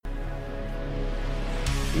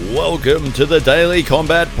Welcome to the Daily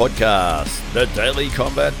Combat Podcast. The Daily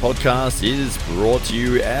Combat Podcast is brought to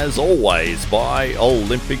you, as always, by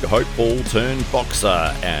Olympic hopeful turned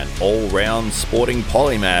boxer and all-round sporting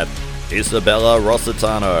polymath, Isabella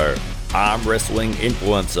Rossitano, arm wrestling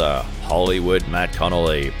influencer, Hollywood Matt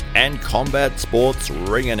Connolly, and combat sports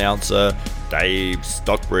ring announcer, Dave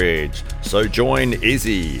Stockbridge. So join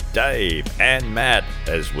Izzy, Dave, and Matt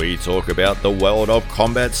as we talk about the world of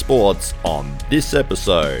combat sports on this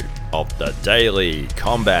episode of the Daily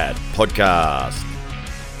Combat Podcast.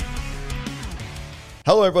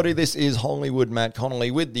 Hello everybody, this is Hollywood Matt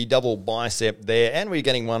Connolly with the double bicep there, and we're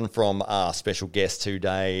getting one from our special guest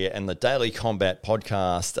today and the Daily Combat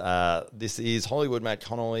Podcast. This is Hollywood Matt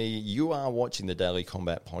Connolly. You are watching the Daily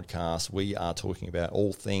Combat Podcast. We are talking about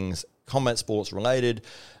all things combat sports related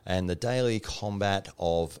and the daily combat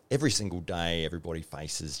of every single day. Everybody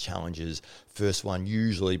faces challenges. First one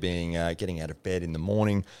usually being getting out of bed in the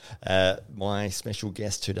morning. My special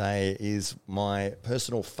guest today is my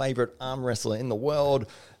personal favorite arm wrestler in the world,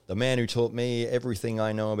 the man who taught me everything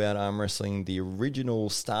I know about arm wrestling, the original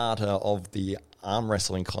starter of the arm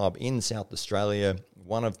wrestling club in South Australia,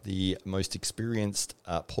 one of the most experienced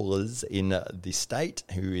pullers in the state,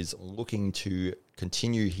 who is looking to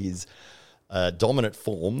continue his dominant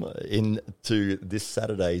form into this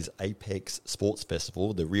Saturday's Apex Sports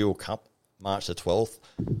Festival, the Real Cup, March the 12th.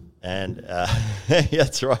 And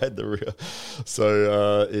that's right, the Real.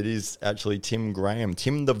 So it is actually Tim Graham,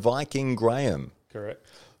 Tim the Viking Graham. Correct.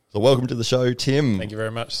 So welcome to the show, Tim. Thank you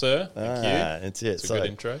very much, sir. Thank you. It's it. It's a good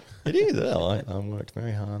intro. It is. Well, I worked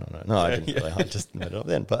very hard on it. No, I didn't really. I just made it up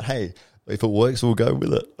then. But hey, if it works, we'll go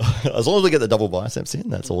with it. As long as we get the double biceps in,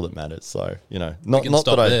 that's all that matters. So, not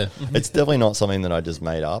that it's definitely not something that I just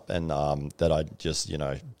made up and that I just,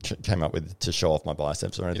 came up with to show off my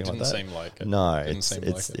biceps or anything like that. It didn't seem like it. No,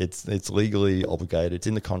 it's legally obligated. It's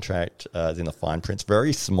in the contract. It's in the fine print. It's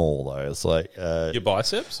very small though. It's like your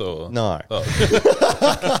biceps or no.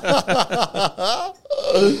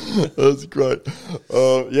 That's great.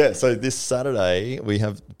 So this Saturday we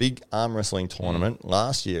have big arm wrestling tournament.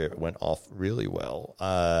 Last year it went off really well.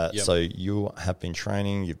 So you have been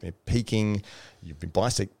training, you've been peaking, you've been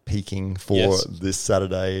bicep peaking for this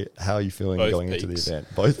Saturday. How are you feeling going into the event?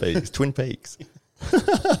 Both peaks, twin peaks.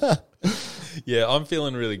 Yeah, I'm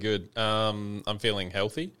feeling really good. I'm feeling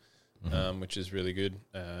healthy, which is really good.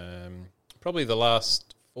 Probably the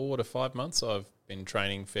last 4 to 5 months I've been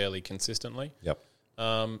training fairly consistently. Yep.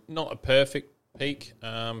 Not a perfect peak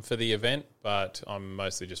for the event, but I'm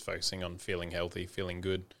mostly just focusing on feeling healthy, feeling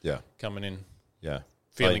good. Yeah. Coming in. Yeah.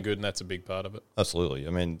 Feeling good, and that's a big part of it. Absolutely.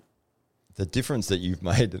 I mean, the difference that you've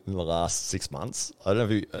made in the last 6 months, I don't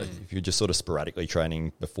know if you're just sort of sporadically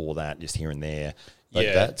training before that, just here and there, but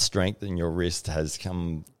that strength in your wrist has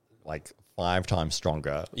come like 5 times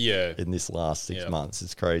stronger in this last 6 months.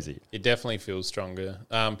 It's crazy. It definitely feels stronger.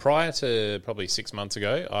 Prior to probably 6 months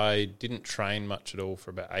ago, I didn't train much at all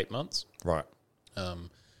for about 8 months. Right.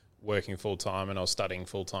 Working full-time, and I was studying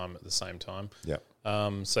full-time at the same time. Yeah.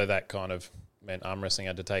 So that kind of meant arm wrestling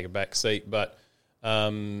had to take a back seat. But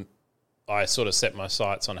I sort of set my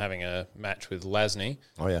sights on having a match with Lasny.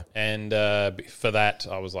 Oh, yeah. And for that,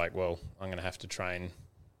 I was like, well, I'm going to have to train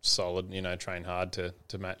solid, train hard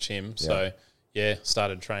to match him. So,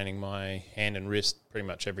 started training my hand and wrist pretty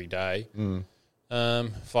much every day,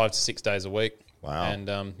 5 to 6 days a week. Wow. And,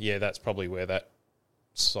 that's probably where that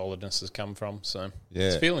solidness has come from. So,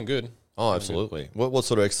 it's feeling good. Oh, absolutely. What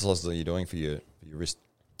sort of exercises are you doing for your wrist?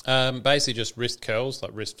 Basically just wrist curls,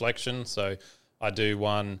 like wrist flexion. So, I do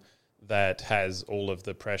one that has all of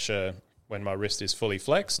the pressure when my wrist is fully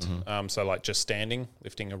flexed. So like just standing,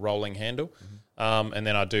 lifting a rolling handle. And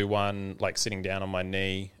then I do one like sitting down on my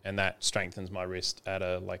knee, and that strengthens my wrist at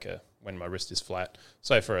when my wrist is flat.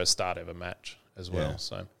 So for a start of a match as well.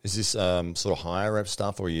 So is this sort of higher rep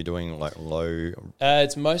stuff, or are you doing like low?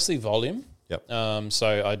 It's mostly volume. Yep.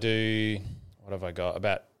 So I do, what have I got?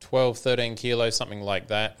 About 12, 13 kilos, something like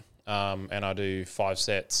that. And I do 5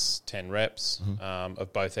 sets, 10 reps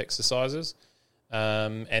of both exercises.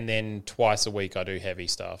 And then twice a week I do heavy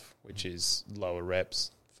stuff, which is lower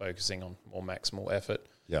reps, focusing on more maximal effort.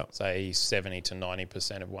 Yeah. Say 70 to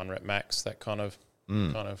 90% of 1 rep max, that kind of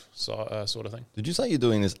sort of thing. Did you say you're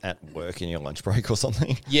doing this at work in your lunch break or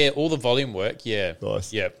something? Yeah, all the volume work, yeah.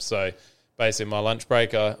 Nice. Yep. So basically my lunch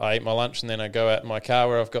break, I eat my lunch and then I go out in my car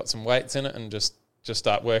where I've got some weights in it and just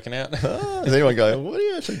start working out. Does anyone go, what are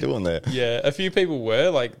you actually doing there? Yeah, a few people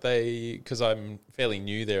were, because I'm fairly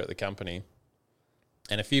new there at the company,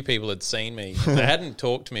 and a few people had seen me. They hadn't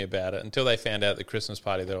talked to me about it until they found out at the Christmas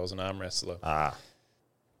party that I was an arm wrestler.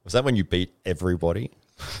 Was that when you beat everybody?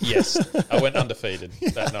 Yes, I went undefeated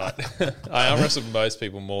that night. I arm wrestled most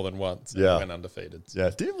people more than once. And I went undefeated.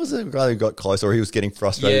 Yeah, was there a guy who got close, or he was getting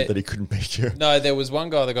frustrated that he couldn't beat you? No, there was one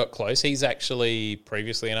guy that got close. He's actually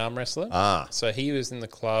previously an arm wrestler. So he was in the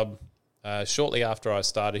club shortly after I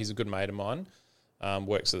started. He's a good mate of mine.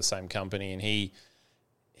 Works at the same company, and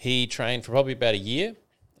he trained for probably about a year.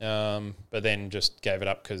 But then just gave it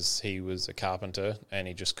up because he was a carpenter and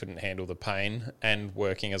he just couldn't handle the pain and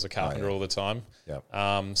working as a carpenter all the time. Yeah.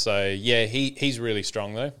 He's really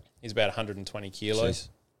strong though. He's about 120 kilos.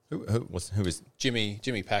 Who was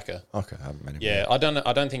Jimmy Packer? Okay, I haven't met him. Yeah, I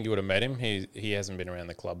don't think you would have met him. He hasn't been around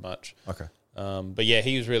the club much. Okay. But yeah,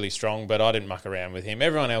 he was really strong, but I didn't muck around with him.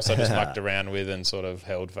 Everyone else I just mucked around with and sort of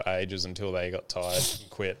held for ages until they got tired and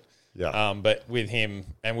quit. Yeah. But with him,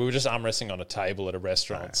 and we were just arm wrestling on a table at a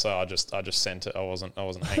restaurant, so I just sent it. I wasn't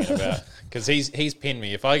hanging about because he's pinned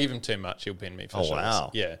me. If I give him too much, he'll pin me. For sure.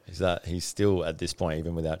 Wow. Yeah. He's still at this point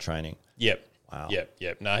even without training? Yep. Wow.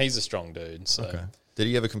 Yep. No, he's a strong dude. So. Okay. Did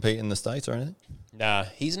he ever compete in the States or anything? Nah,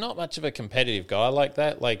 he's not much of a competitive guy like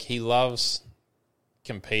that. Like he loves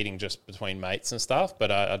competing just between mates and stuff, but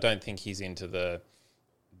I don't think he's into the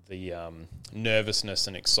nervousness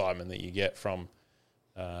and excitement that you get from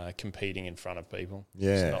competing in front of people.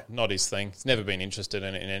 Yeah, it's not his thing. He's never been interested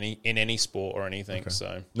in any sport or anything. Okay.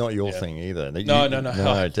 So not your thing either. No,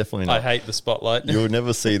 definitely not. I hate the spotlight. You'll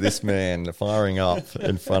never see this man firing up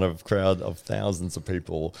in front of a crowd of thousands of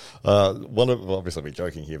people. Obviously we're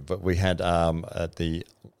joking here, but we had at the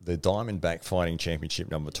Diamondback Fighting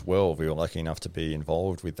Championship number 12. We were lucky enough to be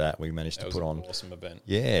involved with that. We managed to put on an awesome event.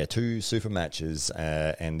 Yeah, 2 super matches,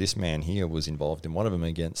 and this man here was involved in one of them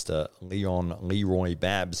against Leroy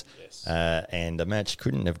Babs. Yes. And the match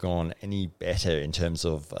couldn't have gone any better in terms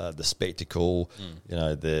of the spectacle,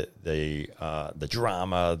 the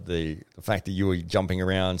drama, the fact that you were jumping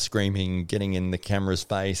around, screaming, getting in the camera's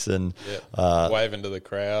face, and waving to the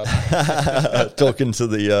crowd, talking to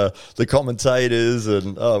the commentators,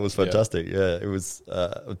 and it was fantastic. Yeah, it was.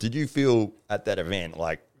 Did you feel at that event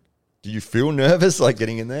did you feel nervous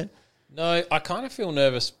getting in there? No, I kind of feel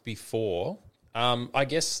nervous before. I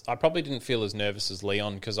guess I probably didn't feel as nervous as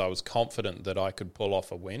Leon because I was confident that I could pull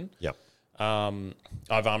off a win. Yep.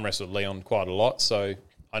 I've arm wrestled Leon quite a lot, so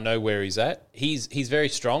I know where he's at. He's very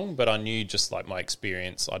strong, but I knew just my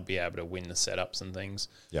experience, I'd be able to win the setups and things.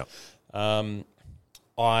 Yeah.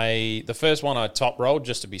 The first one I top rolled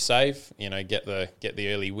just to be safe, get the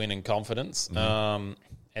early win and confidence. Mm-hmm.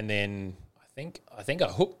 And then I think I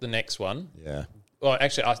hooked the next one. Yeah. Well,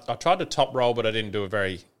 actually, I tried to top roll, but I didn't do a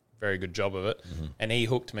very, very good job of it. Mm-hmm. And he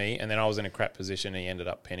hooked me, and then I was in a crap position, and he ended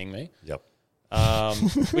up pinning me. Yep.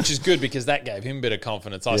 Which is good because that gave him a bit of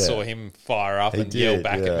confidence. I saw him fire up and yell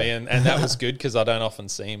back at me, and that was good because I don't often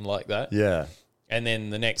see him like that. Yeah. And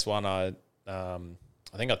then the next one, I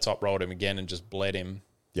think I top rolled him again and just bled him.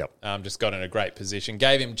 Yep. Just got in a great position,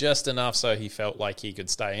 gave him just enough so he felt like he could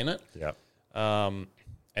stay in it. Yep. And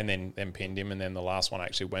then pinned him, and then the last one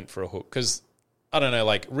actually went for a hook because I don't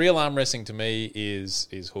know, real arm wrestling to me is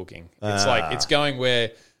hooking. It's it's going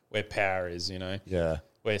where power is, Yeah.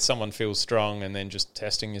 Where someone feels strong and then just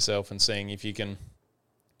testing yourself and seeing if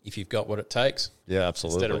you've got what it takes. Yeah,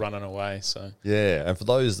 absolutely. Instead of running away. So yeah, and for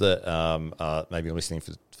those that are maybe listening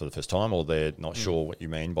for the first time or they're not sure what you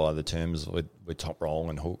mean by the terms with top roll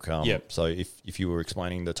and hook. So if you were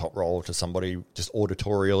explaining the top roll to somebody just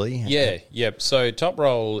auditorially. Yep. So top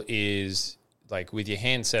roll is with your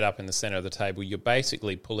hand set up in the center of the table, you're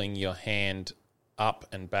basically pulling your hand up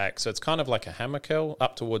and back. So it's kind of like a hammer curl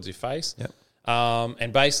up towards your face. Yep.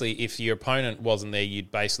 And basically, if your opponent wasn't there, you'd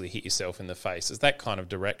basically hit yourself in the face. It's that kind of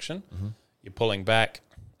direction. Mm-hmm. You're pulling back,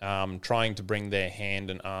 trying to bring their hand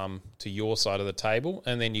and arm to your side of the table,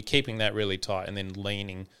 and then you're keeping that really tight and then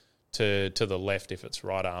leaning to the left if it's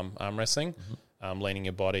right arm wrestling, leaning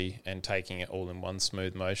your body and taking it all in one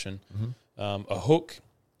smooth motion. Mm-hmm. A hook,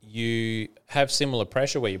 you have similar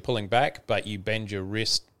pressure where you're pulling back, but you bend your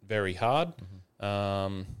wrist very hard.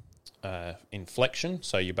 Mm-hmm. In flexion,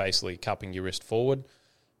 so you're basically cupping your wrist forward,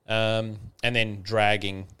 and then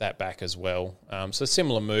dragging that back as well. So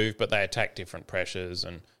similar move, but they attack different pressures,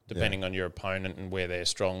 and depending on your opponent and where they're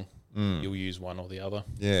strong, you'll use one or the other.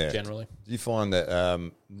 Yeah, generally. Do you find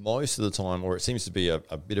that most of the time, or it seems to be a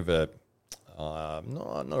bit of a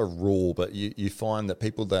not a rule, but you find that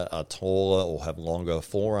people that are taller or have longer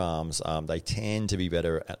forearms, they tend to be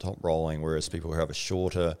better at top rolling, whereas people who have a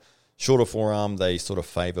shorter forearm, they sort of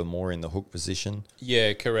favour more in the hook position?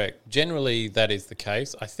 Yeah, correct. Generally, that is the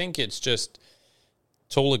case. I think it's just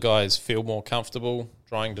taller guys feel more comfortable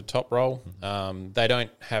trying to top roll. They don't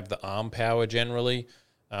have the arm power generally.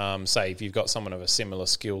 Say if you've got someone of a similar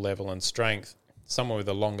skill level and strength, someone with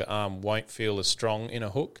a longer arm won't feel as strong in a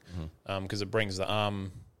hook because it brings the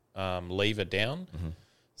arm lever down.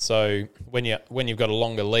 So when you've got a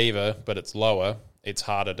longer lever but it's lower, it's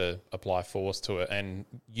harder to apply force to it, and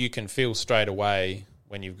you can feel straight away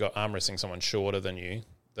when you've got arm wrestling someone shorter than you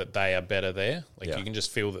that they are better there. Like you can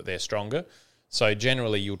just feel that they're stronger. So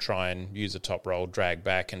generally you'll try and use a top roll, drag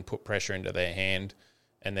back and put pressure into their hand,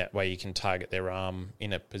 and that way you can target their arm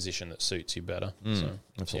in a position that suits you better.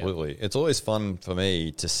 Absolutely. It's always fun for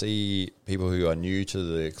me to see people who are new to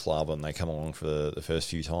the club and they come along for the first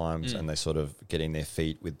few times and they sort of getting their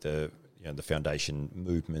feet with the foundation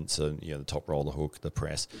movements and, the top roll, the hook, the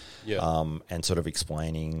press, and sort of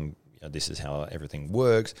explaining, this is how everything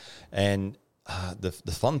works. And the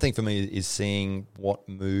fun thing for me is seeing what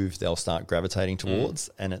move they'll start gravitating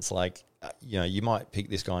towards. And it's like, you might pick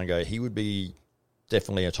this guy and go, he would be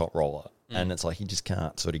definitely a top roller. And it's like he just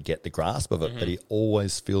can't sort of get the grasp of it, but he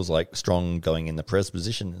always feels like strong going in the press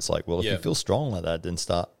position. It's like, well, if you feel strong like that, then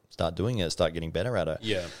start doing it, start getting better at it.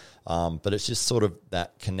 Yeah. But it's just sort of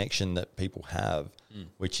that connection that people have,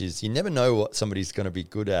 which is you never know what somebody's going to be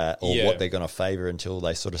good at or what they're going to favour until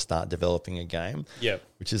they sort of start developing a game. Yeah.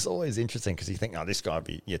 Which is always interesting because you think, oh, this guy would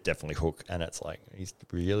be definitely hook, and it's like he's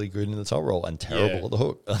really good in the top roll and terrible at the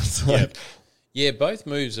hook. It's like, yeah, both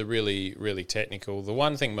moves are really, really technical. The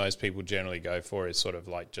one thing most people generally go for is sort of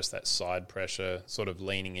like just that side pressure, sort of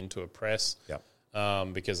leaning into a press.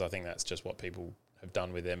 Because I think that's just what people have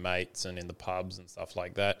done with their mates and in the pubs and stuff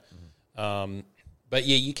like that. But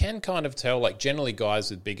yeah, you can kind of tell, like generally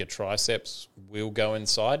guys with bigger triceps will go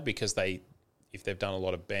inside because if they've done a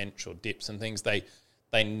lot of bench or dips and things, they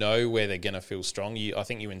know where they're going to feel strong. I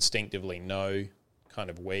think you instinctively know kind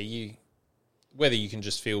of whether you can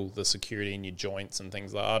just feel the security in your joints and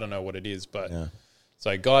things like I don't know what it is, but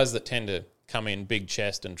so guys that tend to come in big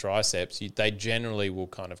chest and triceps, they generally will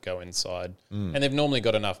kind of go inside, and they've normally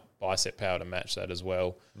got enough bicep power to match that as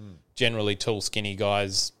well. Generally, tall, skinny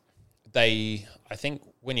guys, I think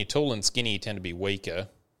when you're tall and skinny, you tend to be weaker.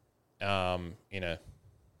 In a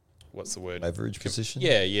what's the word? Leverage position.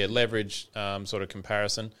 Yeah, leverage sort of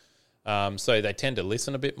comparison. So they tend to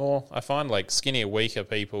listen a bit more. I find like skinnier, weaker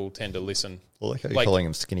people tend to listen. Well, like how you're calling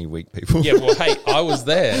them skinny, weak people. Yeah, well, hey, I was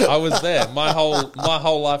there. My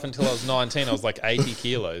whole life until I was 19, I was like 80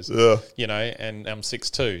 kilos. And I'm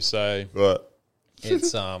 6'2", so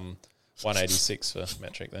it's 186 for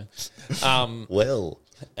metric there.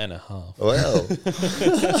 And a half.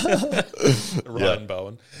 Ryan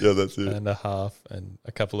Bowen. Yeah, that's it. And a half, and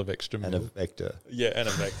a couple of extra and mil. a vector. Yeah, and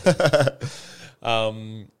a vector.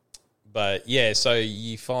 But yeah, so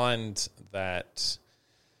you find that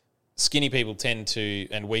skinny people tend to,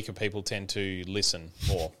 and weaker people tend to listen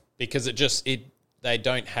more because they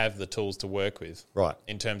don't have the tools to work with, right?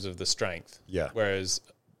 In terms of the strength, yeah. Whereas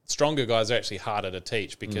stronger guys are actually harder to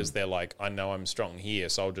teach because they're like, I know I'm strong here,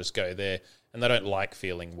 so I'll just go there, and they don't like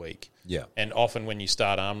feeling weak. Yeah. And often when you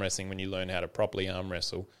start arm wrestling, when you learn how to properly arm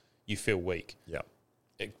wrestle, you feel weak. Yeah.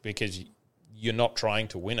 Because you're not trying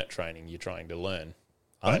to win at training, you're trying to learn.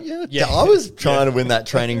 Yeah, I was trying to win that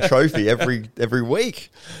training trophy every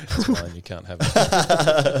week. That's fine, you can't have it.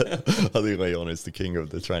 I think Leon is the king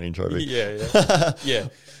of the training trophy.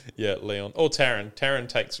 Yeah, Leon. Or Taryn. Taryn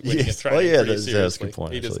takes winning a training pretty seriously. That's a good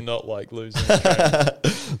point, he does actually. not like losing a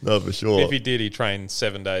training. No, for sure. If he did, he trained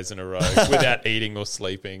 7 days in a row without eating or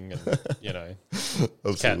sleeping,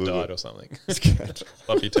 and, cat died or something.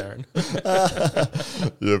 Love you, Taryn.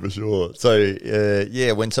 Yeah, for sure.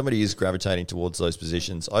 So, when somebody is gravitating towards those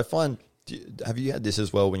positions, I find, have you had this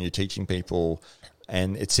as well when you're teaching people,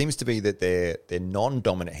 and it seems to be that they're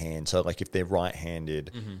non-dominant hand, so like if they're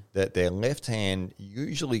right-handed, that their left hand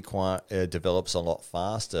usually develops a lot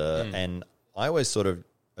faster, and I always sort of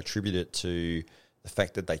attribute it to the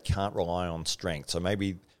fact that they can't rely on strength. So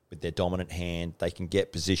maybe with their dominant hand, they can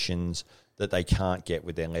get positions that they can't get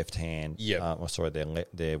with their left hand.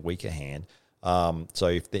 Their weaker hand. So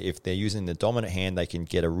if they're using the dominant hand, they can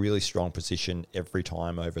get a really strong position every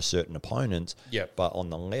time over certain opponents. Yep. But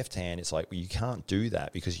on the left hand, it's like, well, you can't do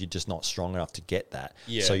that because you're just not strong enough to get that.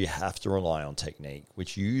 Yeah. So you have to rely on technique,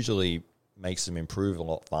 which usually makes them improve a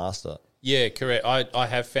lot faster. Yeah, correct. I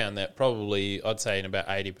have found that probably, I'd say in about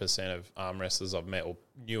 80% of arm wrestlers I've met, or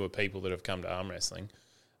newer people that have come to arm wrestling,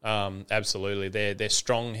 absolutely. Their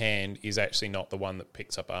strong hand is actually not the one that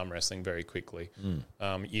picks up arm wrestling very quickly.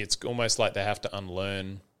 It's almost like they have to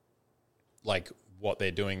unlearn like what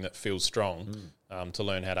they're doing that feels strong to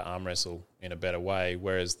learn how to arm wrestle in a better way,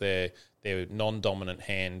 whereas their non-dominant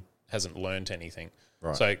hand hasn't learned anything.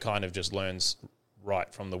 Right. So it kind of just learns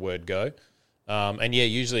right from the word go. And yeah,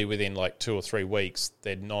 usually within like 2 or 3 weeks,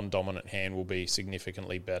 their non-dominant hand will be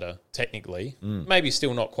significantly better technically. Maybe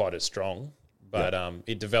still not quite as strong, but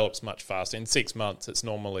it develops much faster. In 6 months, it's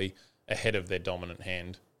normally ahead of their dominant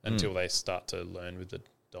hand until they start to learn with the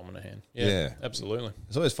dominant hand. Yeah, absolutely.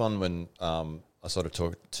 It's always fun when I sort of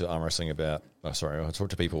talk to arm wrestling about. I talk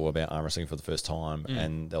to people about arm wrestling for the first time,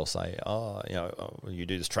 and they'll say, you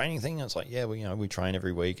do this training thing." And it's like, "Yeah, we train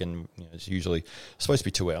every week, and it's usually supposed to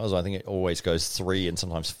be 2 hours. I think it always goes 3 and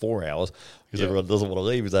sometimes 4 hours because everyone doesn't want to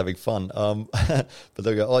leave because they're having fun." But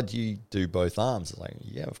they'll go, "Oh, do you do both arms?" It's like,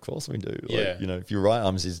 "Yeah, of course we do." Yeah. Like, if your right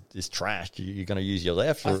arm is trashed, you're going to use your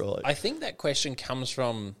left. I think that question comes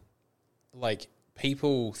from like.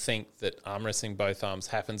 People think that arm wrestling both arms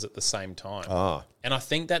happens at the same time. And I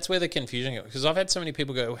think that's where the confusion goes. Because I've had so many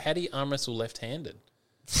people go, "How do you arm wrestle left-handed?"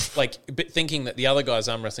 but thinking that the other guy's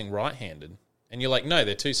arm wrestling right-handed. And you're like, no,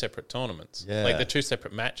 they're 2 separate tournaments. Yeah. Like, they're 2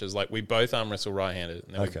 separate matches. Like, we both arm wrestle right-handed,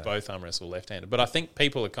 and then we both arm wrestle left-handed. But I think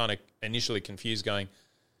people are kind of initially confused going,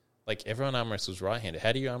 like, everyone arm wrestles right-handed.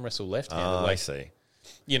 How do you arm wrestle left-handed? I see.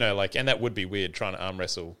 And that would be weird, trying to arm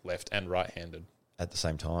wrestle left and right-handed. At the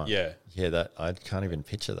same time, yeah, that I can't even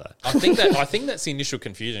picture that. I think that's the initial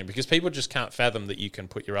confusion because people just can't fathom that you can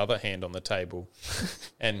put your other hand on the table,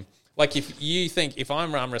 and like if you think if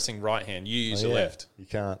I'm arm wrestling right hand, you use your left. You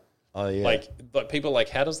can't. Oh yeah. Like people are like,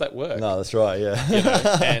 how does that work? No, that's right.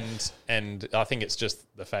 Yeah. And I think it's just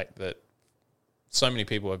the fact that so many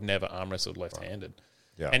people have never arm wrestled left-handed.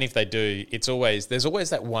 Yeah. And if they do, there's always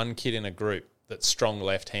that one kid in a group that's strong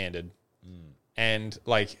left-handed. And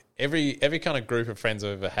like every kind of group of friends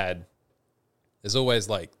I've ever had, there's always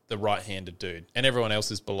like the right-handed dude, and everyone else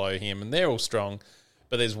is below him, and they're all strong.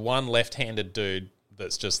 But there's one left-handed dude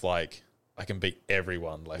that's just like, I can beat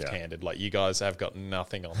everyone left-handed. Yeah. Like you guys have got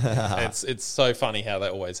nothing on me. It's so funny how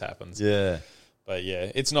that always happens. Yeah, but yeah,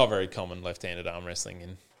 it's not very common left-handed arm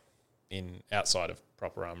wrestling in outside of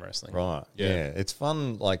proper arm wrestling. Right. Yeah, it's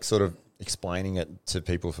fun, like sort of explaining it to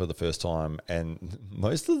people for the first time, and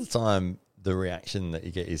most of the time the reaction that you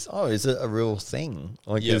get is, "Oh, is it a real thing?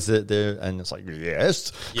 Like, is it there?" And it's like,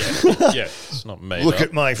 "Yes, yeah, it's not made Look up.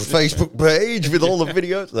 at my Facebook page with all the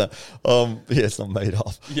videos." It's not made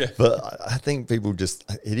up. Yeah, but I think people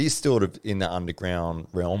it is sort of in the underground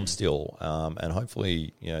realm still, and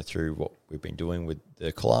hopefully, through what we've been doing with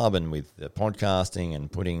the club and with the podcasting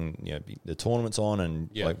and putting the tournaments on and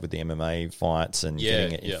like with the MMA fights and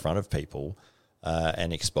getting it in front of people.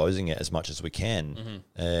 And exposing it as much as we can,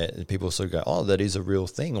 people sort of go, "Oh, that is a real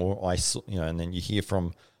thing," or and then you hear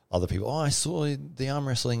from other people, "Oh, I saw the arm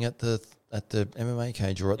wrestling at the MMA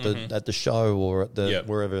cage or at the show or at the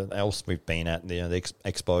wherever else we've been at, the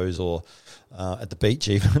expos or at the beach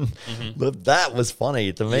even." But that was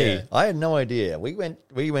funny to me. Yeah. I had no idea. We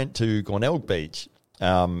went to Glenelg Beach.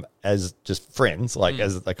 As just friends, like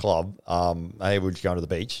as a club, I would go to the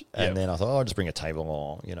beach, and then I thought, I'll just bring a table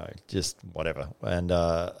along, just whatever. And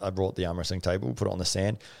I brought the arm wrestling table, put it on the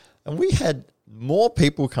sand, and we had more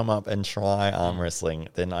people come up and try arm wrestling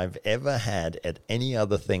than I've ever had at any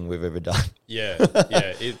other thing we've ever done. Yeah,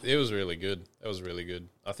 it was really good. It was really good.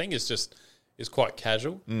 I think it's quite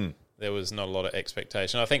casual. There was not a lot of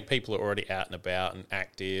expectation. I think people are already out and about and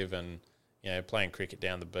active and playing cricket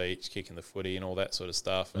down the beach, kicking the footy and all that sort of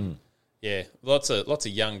stuff. And lots of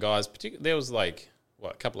young guys. Particularly, there was like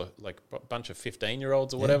a bunch of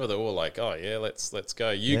 15-year-olds or whatever. They're all like, "Oh yeah, let's go.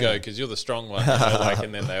 You go because you're the strong one."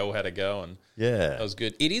 And then they all had a go, and that was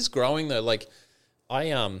good. It is growing though. Like I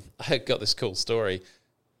got this cool story.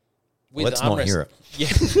 Let's not hear it.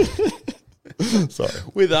 Yeah. Sorry.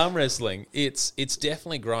 With arm wrestling, it's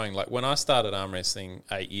definitely growing. Like when I started arm wrestling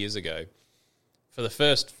 8 years ago, for the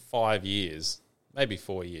first 5 years, maybe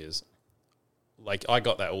 4 years, like I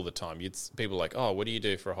got that all the time. People like, "Oh, what do you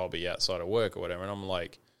do for a hobby outside of work or whatever?" And I'm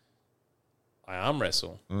like, "I arm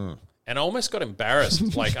wrestle." And I almost got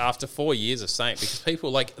embarrassed like after 4 years of saying it because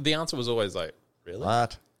people like the answer was always like, "Really?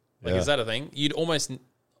 What? Like is that a thing?" You'd almost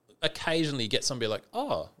occasionally get somebody like,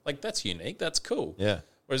 "Oh, like that's unique. That's cool." Yeah.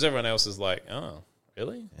 Whereas everyone else is like, "Oh,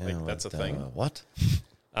 really? Like that's a thing?" What?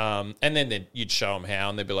 And then you'd show them how,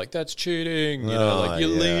 and they'd be like, "That's cheating." Like you're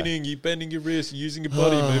leaning, you're bending your wrist, you're using your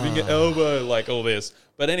body, moving your elbow, like all this.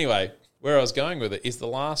 But anyway, where I was going with it is the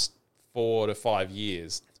last 4 to 5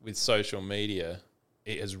 years with social media,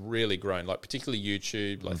 it has really grown. Like particularly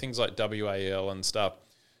YouTube, like things like WAL and stuff,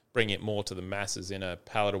 bring it more to the masses in a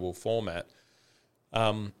palatable format.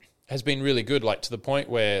 Has been really good. Like to the point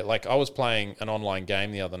where, like, I was playing an online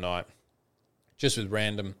game the other night, just with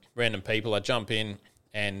random people. I jump in.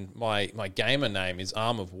 And my gamer name is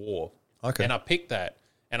Arm of War. Okay. And I picked that,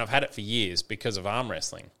 and I've had it for years because of arm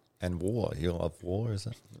wrestling. And war. You love war, is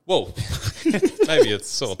it? Well, maybe it's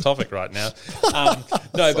sort of topic right now.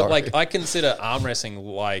 No, but like I consider arm wrestling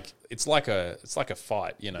like it's like a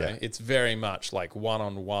fight. You know, Yeah. it's very much like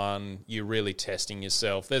 1-on-1. You're really testing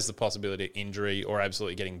yourself. There's the possibility of injury or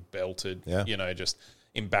absolutely getting belted. Yeah. You know, just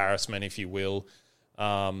embarrassment, if you will,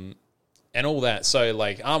 and all that. So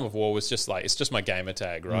like Arm of War was just like it's just my gamer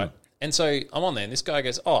tag, right? And so I'm on there, and this guy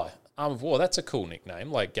goes, "Oh, Arm of War, that's a cool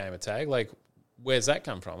nickname, like gamer tag, like." Where's that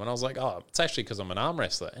come from? And I was like, oh, it's actually because I'm an arm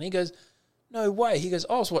wrestler. And he goes, no way. He goes,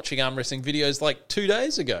 I was watching arm wrestling videos like 2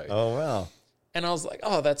 days ago. Oh, wow. And I was like,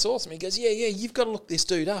 oh, that's awesome. He goes, yeah, you've got to look this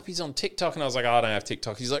dude up. He's on TikTok. And I was like, oh, I don't have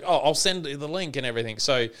TikTok. He's like, oh, I'll send you the link and everything.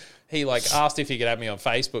 So he like asked if he could have me on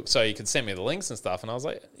Facebook so he could send me the links and stuff. And I was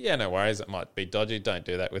like, yeah, no worries. It might be dodgy. Don't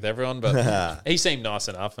do that with everyone. But he seemed nice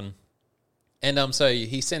enough. And so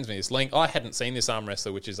he sends me this link. I hadn't seen this arm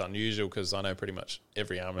wrestler, which is unusual because I know pretty much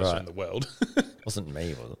every arm wrestler in the world. Wasn't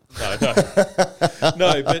me, was it?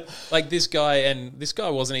 No, but like this guy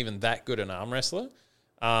wasn't even that good an arm wrestler,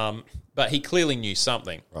 but he clearly knew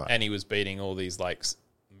something, and he was beating all these like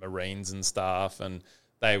Marines and stuff, and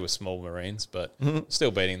they were small Marines, but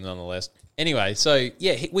still beating them nonetheless. Anyway, so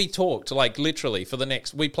yeah, we talked like literally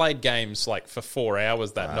we played games like for 4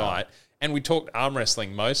 hours that night. And we talked arm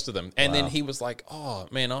wrestling, most of them. And then he was like, oh,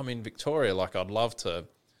 man, I'm in Victoria. Like, I'd love to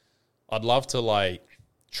like,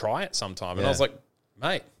 try it sometime. And I was like,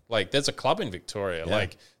 mate, like, there's a club in Victoria. Yeah.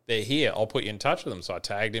 Like, they're here. I'll put you in touch with them. So I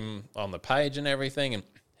tagged him on the page and everything. And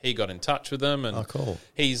he got in touch with them. And cool.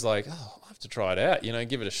 He's like, oh, I'll have to try it out, you know,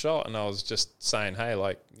 give it a shot. And I was just saying, hey,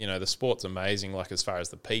 like, you know, the sport's amazing, like, as far as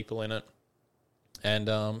the people in it. And,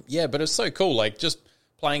 but it's so cool. Like, just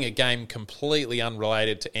playing a game completely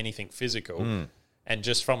unrelated to anything physical, and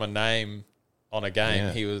just from a name on a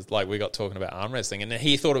game, he was like, we got talking about arm wrestling, and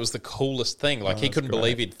he thought it was the coolest thing. Like he couldn't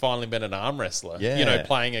believe he'd finally been an arm wrestler, you know,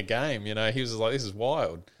 playing a game. You know, he was like, this is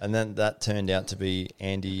wild. And then that turned out to be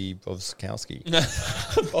Andy Bovskowski.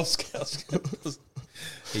 Bovskowski.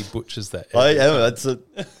 He butchers that. That's it.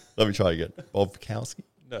 Let me try again. Bovkowski?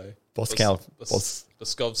 No. Boskovsky.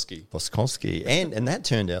 And that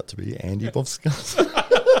turned out to be Andy Bovskowski.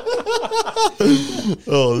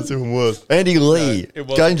 Oh, that's even worse. Andy Lee. No,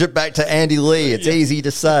 going back to Andy Lee. It's easy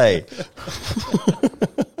to say.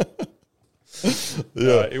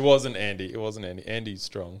 No, it wasn't Andy. Andy's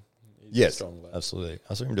strong. Yes, strong lad. Absolutely.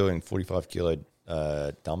 I saw him doing 45 kilo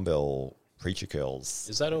dumbbell preacher curls.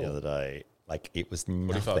 Is that all? The other day. Like, it was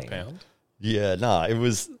nothing. 45 pound? Yeah, no, it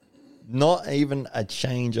was not even a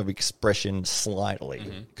change of expression slightly.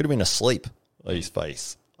 Could have been asleep on his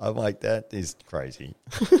face. I'm like, that is crazy.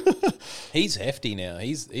 He's hefty now.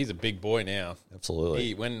 He's a big boy now.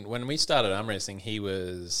 Absolutely. When we started arm wrestling, he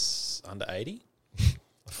was under 80.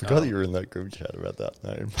 I forgot that you were in that group chat about that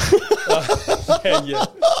name.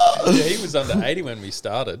 Yeah, he was under 80 when we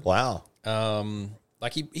started. Wow.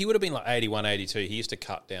 Like he would have been like 81, 82. He used to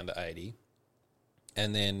cut down to 80.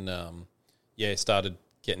 And then, started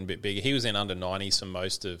getting a bit bigger. He was in under 90 so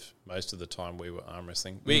most of the time we were arm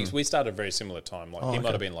wrestling. We started a very similar time. Like he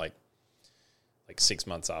might have been like 6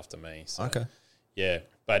 months after me. So, okay. Yeah,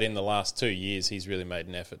 but in the last 2 years, he's really made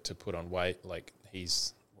an effort to put on weight. Like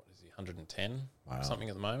he's 110 or something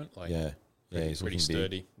at the moment. Like he's pretty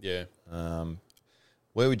sturdy. Big. Yeah.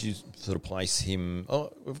 Where would you sort of place him?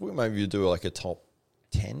 Oh, if we maybe do like a top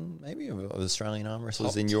 10 maybe of Australian arm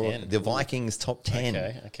wrestlers in your the Vikings top 10.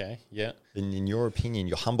 Okay, yeah. In your opinion,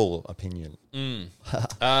 your humble opinion.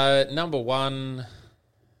 Number one,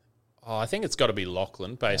 I think it's got to be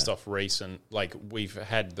Lachlan based off recent, like we've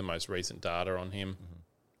had the most recent data on him.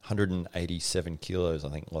 187 kilos, I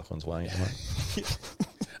think Lachlan's weighing.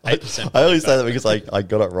 8%. I only say that because I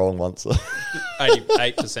got it wrong once.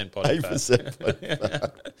 8% body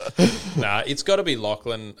 8% fat. Nah, it's got to be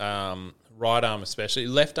Lachlan. Right arm especially.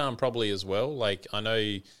 Left arm probably as well. Like I know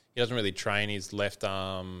he doesn't really train his left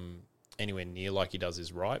arm anywhere near like he does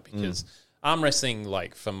his right because arm wrestling,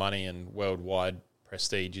 like for money and worldwide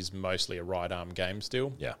prestige, is mostly a right arm game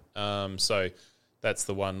still. Yeah. So that's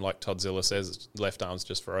the one, like Toddzilla says, left arm's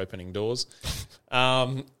just for opening doors.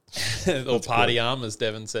 Or party arm, as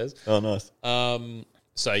Devon says. Oh, nice.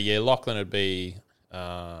 So yeah, Lachlan would be.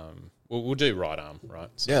 We'll do right arm, right?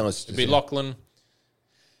 So yeah, let's it'd be Lachlan.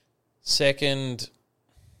 Second,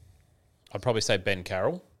 I'd probably say Ben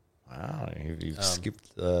Carroll. Wow, you've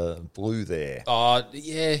skipped blue there.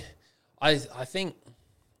 Yeah, I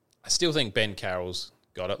still think Ben Carroll's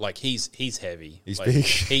got it. Like he's heavy. He's like, big.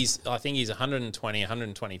 I think he's 120,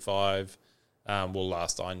 125.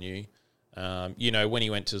 Last I knew. When he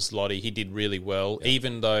went to Slotty, he did really well,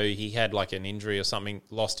 even though he had like an injury or something,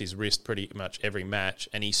 lost his wrist pretty much every match,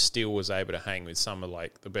 and he still was able to hang with some of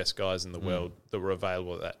like the best guys in the world that were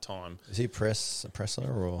available at that time. Is he a presser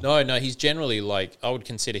or? No, he's generally like, I would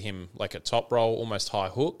consider him like a top roll, almost high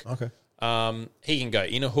hook. Okay. He can go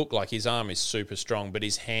in a hook, like his arm is super strong, but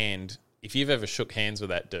his hand, if you've ever shook hands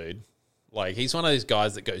with that dude, like he's one of those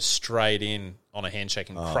guys that goes straight in on a handshake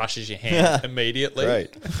and crushes your hand immediately.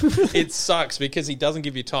 Great. It sucks because he doesn't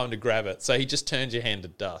give you time to grab it, so he just turns your hand to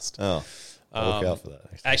dust. Oh, I'll look out for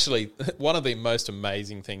that. Actually, one of the most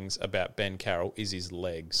amazing things about Ben Carroll is his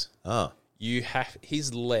legs. Oh.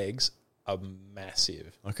 His legs are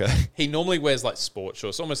massive. Okay. He normally wears like sport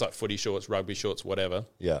shorts, almost like footy shorts, rugby shorts, whatever.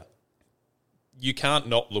 Yeah. You can't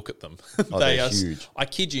not look at them. Oh, they're huge. I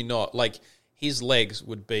kid you not. Like, his legs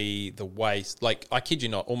would be the waist. Like, I kid you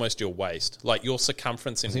not, almost your waist. Like, your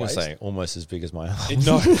circumference in waist. I was going to say, almost as big as my arm.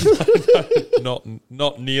 No,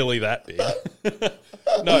 not nearly that big.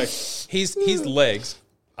 No, his legs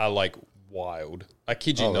are, like, wild. I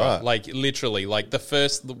kid you not. Right. Like, literally, like,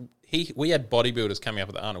 we had bodybuilders coming up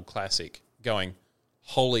at the Arnold Classic going,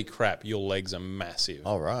 holy crap, your legs are massive.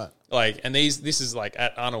 All right. Like, and this is like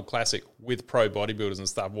at Arnold Classic with pro bodybuilders and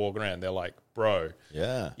stuff walking around. They're like, bro.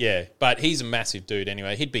 Yeah. Yeah. But he's a massive dude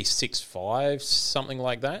anyway. He'd be 6'5", something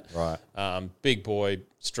like that. Right. Big boy,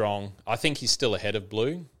 strong. I think he's still ahead of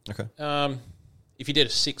Blue. Okay. If you did a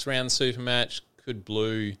 6-round super match, could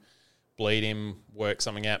Blue bleed him, work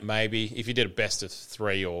something out? Maybe. If you did a best of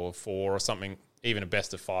 3 or 4 or something, even a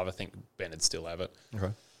best of 5, I think Ben would still have it.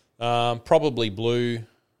 Okay. Probably Blue,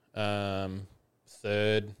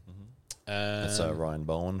 third. That's Ryan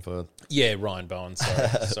Bowen for... Yeah, Ryan Bowen,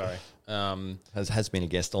 sorry. Has been a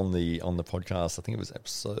guest on the podcast. I think it was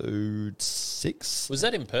episode 6. Was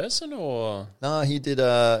that in person or...? No, he did,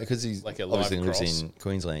 because he's like a obviously live lives cross? in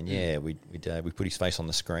Queensland. Yeah, we put his face on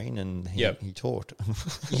the screen and he talked.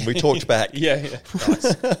 Yeah. We talked back. Yeah.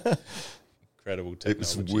 Nice. Incredible technology. It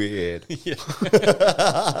was weird.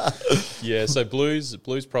 Yeah, so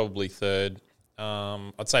Blue's probably third.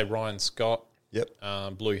 I'd say Ryan Scott.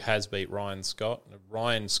 Yep. Blue has beat Ryan Scott.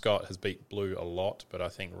 Ryan Scott has beat Blue a lot, but I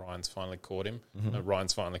think Ryan's finally caught him.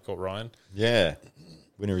 Ryan's finally caught Ryan. Yeah.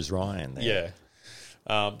 Winner is Ryan there.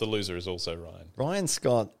 Yeah. The loser is also Ryan. Ryan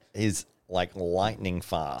Scott is like lightning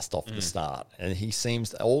fast off the start. And he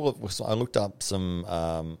seems... I looked up some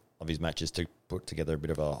of his matches to put together a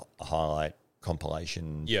bit of a highlight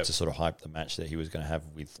compilation to sort of hype the match that he was going to have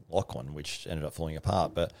with Lachlan, which ended up falling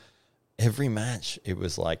apart. But every match, it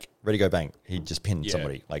was like, ready, go, bang. He just pinned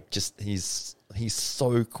somebody. Like, just, he's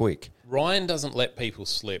so quick. Ryan doesn't let people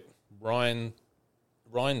slip. Ryan's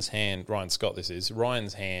Scott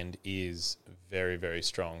Ryan's hand is very, very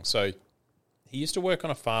strong. So he used to work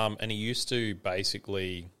on a farm and he used to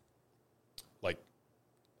basically, like,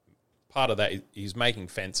 part of that is he's making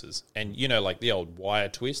fences. And, like the old wire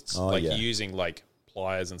twists, using, like,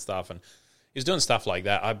 pliers and stuff. And he was doing stuff like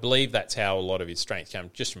that. I believe that's how a lot of his strength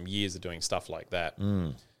came, just from years of doing stuff like that.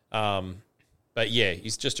 But, yeah,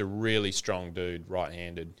 he's just a really strong dude,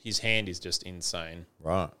 right-handed. His hand is just insane.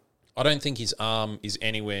 Right. I don't think his arm is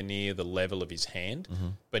anywhere near the level of his hand,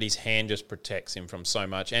 but his hand just protects him from so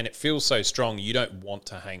much. And it feels so strong, you don't want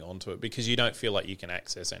to hang on to it because you don't feel like you can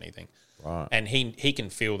access anything. Right. And he can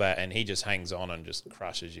feel that, and he just hangs on and just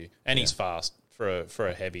crushes you. And he's fast for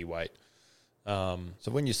a heavy weight.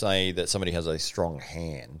 So when you say that somebody has a strong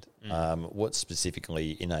hand, what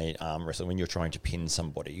specifically in a arm wrestling, when you're trying to pin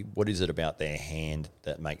somebody, what is it about their hand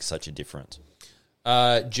that makes such a difference?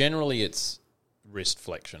 Generally, it's wrist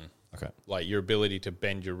flexion. Okay. Like your ability to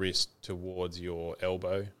bend your wrist towards your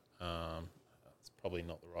elbow. That's probably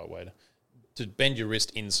not the right way to bend your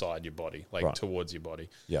wrist inside your body, like towards your body.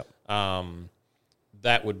 Yeah.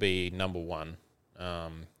 That would be number one.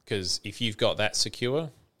 Because if you've got that secure,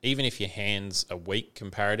 even if your hands are weak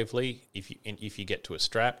comparatively, if you get to a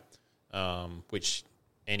strap, which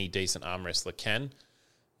any decent arm wrestler can,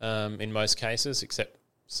 in most cases, except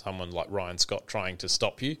someone like Ryan Scott trying to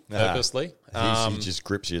stop you purposely. He just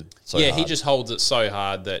grips you so hard. He just holds it so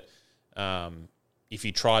hard that if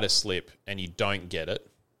you try to slip and you don't get it,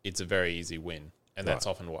 it's a very easy win. And that's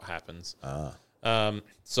often what happens. But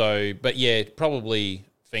yeah, probably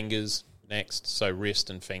fingers next. So wrist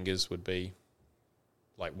and fingers would be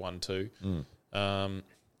like 1, 2. And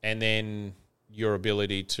then your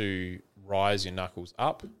ability to rise your knuckles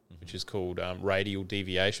up, which is called radial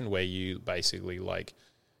deviation, where you basically like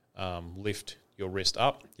lift your wrist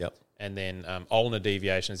up. Yep. And then ulnar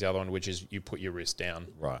deviation is the other one, which is you put your wrist down.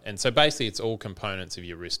 Right. And so basically it's all components of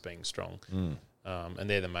your wrist being strong. And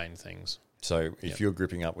they're the main things. So if you're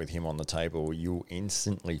gripping up with him on the table, you'll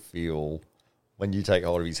instantly feel when you take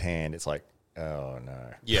hold of his hand, it's like, oh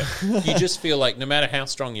no. Yeah. You just feel like no matter how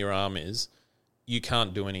strong your arm is, you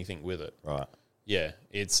can't do anything with it. Right. Yeah.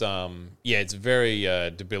 It's it's very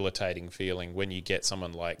debilitating feeling when you get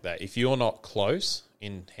someone like that. If you're not close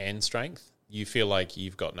in hand strength, you feel like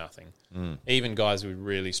you've got nothing. Even guys with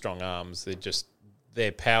really strong arms,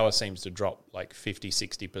 their power seems to drop like 50,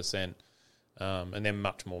 60%, and they're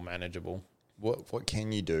much more manageable. What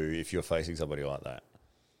can you do if you're facing somebody like that?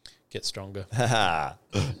 Get stronger.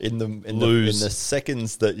 in the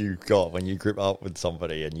seconds that you got when you grip up with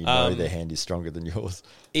somebody and you know their hand is stronger than yours.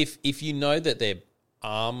 If you know that their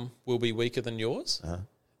arm will be weaker than yours,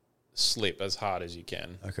 slip as hard as you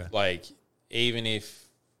can. Okay. Like, even if,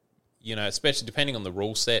 especially depending on the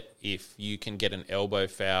rule set, if you can get an elbow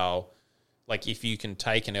foul, like if you can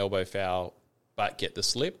take an elbow foul but get the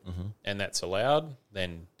slip, and that's allowed,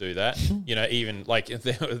 then do that. Even like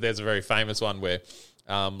there's a very famous one where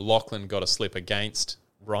Lachlan got a slip against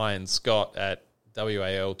Ryan Scott at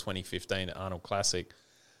WAL 2015 at Arnold Classic.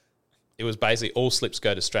 It was basically all slips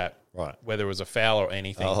go to strap, right? Whether it was a foul or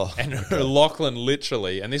anything. And Lachlan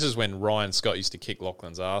literally, and this is when Ryan Scott used to kick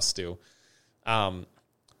Lachlan's ass still,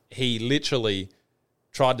 he literally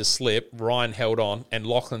tried to slip, Ryan held on, and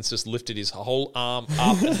Lachlan's just lifted his whole arm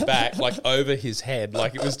up and back, like over his head.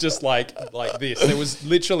 Like it was just like this. There was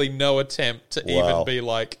literally no attempt to even be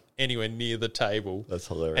like anywhere near the table. That's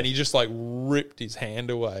hilarious. And he just like ripped his hand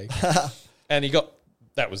away. And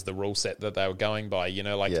that was the rule set that they were going by,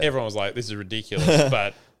 everyone was like, this is ridiculous,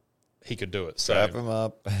 but he could do it. So strap him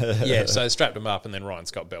up. So strapped him up and then Ryan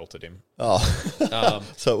Scott belted him.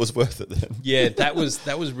 So it was worth it then. Yeah, that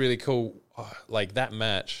was really cool. Like that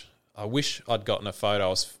match, I wish I'd gotten a photo. I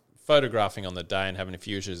was photographing on the day and having a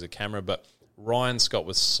few issues of camera, but Ryan Scott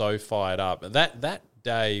was so fired up. That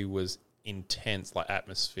day was intense, like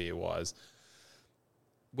atmosphere-wise.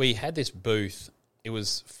 We had this booth. It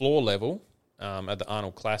was floor level at the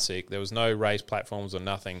Arnold Classic. There was no raised platforms or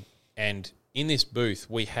nothing. And in this booth,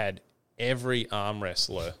 we had every arm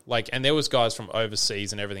wrestler, and there was guys from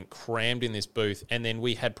overseas and everything crammed in this booth, and then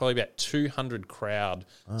we had probably about 200 crowd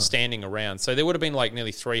standing around. So there would have been like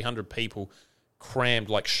nearly 300 people crammed,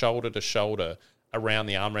 like shoulder to shoulder around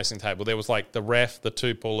the arm wrestling table. There was like the ref, the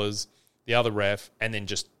two pullers, the other ref, and then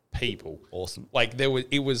just people. Awesome.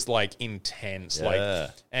 It was like intense.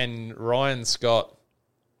 Yeah. And Ryan Scott,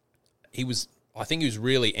 I think he was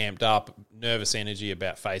really amped up, nervous energy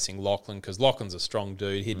about facing Lachlan, because Lachlan's a strong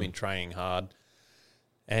dude. He'd been training hard.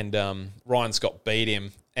 And Ryan Scott beat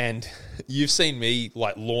him. And you've seen me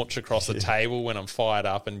launch across the table when I'm fired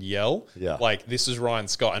up and yell. Yeah. This is Ryan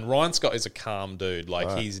Scott. And Ryan Scott is a calm dude.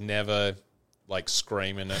 He's never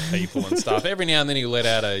screaming at people and stuff. Every now and then he'll let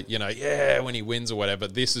out a, when he wins or whatever.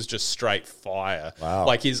 But this is just straight fire. Wow.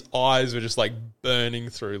 His eyes were just burning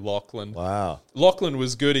through Lachlan. Wow. Lachlan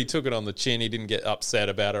was good. He took it on the chin. He didn't get upset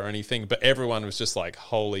about it or anything. But everyone was just like,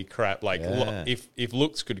 holy crap. If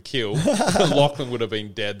looks could kill, Lachlan would have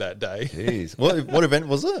been dead that day. Jeez. What event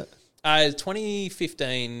was it?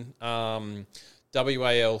 2015,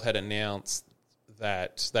 WAL had announced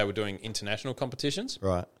that they were doing international competitions.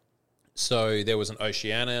 Right. So there was an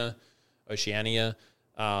Oceania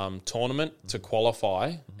tournament to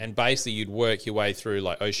qualify, and basically you'd work your way through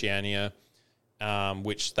Oceania,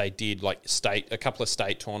 which they did a couple of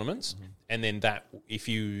state tournaments, and then that if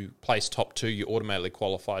you placed top 2, you automatically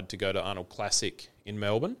qualified to go to Arnold Classic in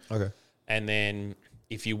Melbourne. Okay, and then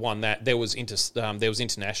if you won that, there was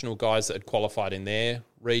international guys that had qualified in their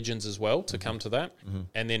regions as well to come to that,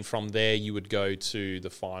 and then from there you would go to the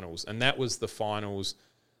finals, and that was the finals.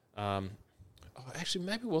 Actually,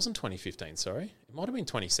 maybe it wasn't 2015, sorry. It might have been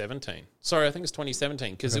 2017. Sorry, I think it's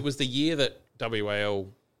 2017, because it was the year that WAL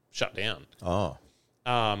shut down. Oh.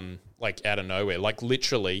 Out of nowhere,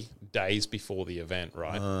 literally days before the event,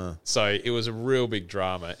 right? So it was a real big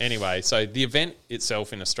drama. Anyway, so the event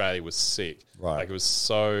itself in Australia was sick. Right. It was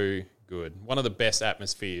so good. One of the best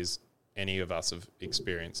atmospheres any of us have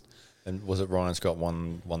experienced. And was it Ryan Scott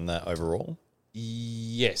won that overall?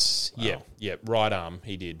 Yes. Wow. Yeah. Right arm,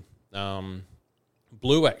 he did.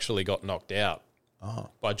 Blue actually got knocked out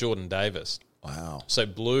by Jordan Davis. Wow. So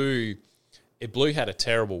Blue had a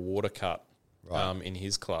terrible water cut in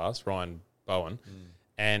his class, Ryan Bowen,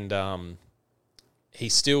 and he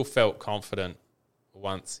still felt confident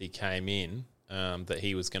once he came in that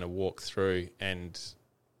he was going to walk through, and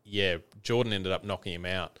Jordan ended up knocking him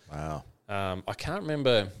out. Wow. I can't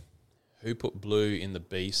remember who put Blue in the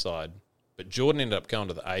B side, but Jordan ended up going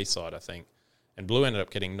to the A side, I think, and Blue ended up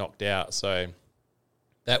getting knocked out. So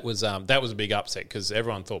That was a big upset because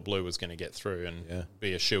everyone thought Blue was going to get through and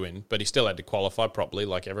be a shoo-in, but he still had to qualify properly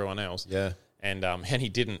like everyone else. Yeah. And he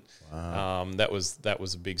didn't. Wow. That was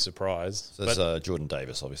a big surprise. So that's Jordan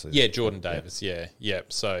Davis, obviously. Yeah, Jordan Davis. Yeah.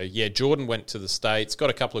 So Jordan went to the States, got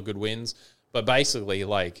a couple of good wins, but basically,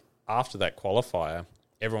 like after that qualifier,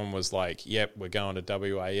 everyone was like, "Yep, we're going to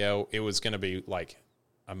WAL." It was going to be like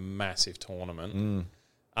a massive tournament.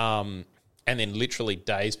 And then literally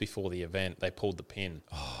days before the event, they pulled the pin.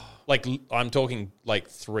 Like I'm talking like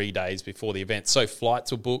 3 days before the event. So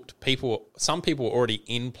flights were booked. Some people were already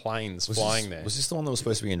in planes flying there. Was this the one that was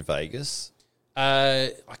supposed to be in Vegas?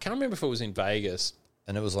 I can't remember if it was in Vegas.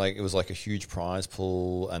 And it was like a huge prize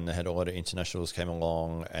pool, and they had a lot of internationals came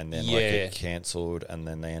along, and then like it cancelled, and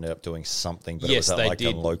then they ended up doing something. But yes, it was they like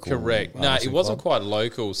did. A local. Correct. No, it wasn't club? quite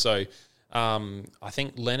local. So I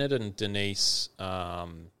think Leonard and Denise,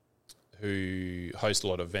 who host a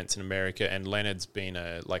lot of events in America, and Leonard's been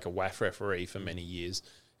a WAF referee for many years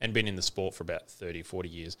and been in the sport for about 30, 40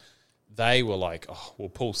 years. They were like, "Oh, we'll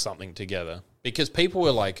pull something together," because people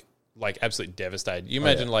were like absolutely devastated. You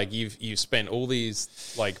imagine like you've spent all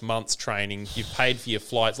these like months training, you've paid for your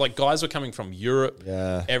flights. Like guys were coming from Europe,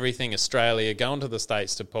 everything, Australia, going to the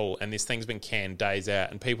States to pull, and this thing's been canned days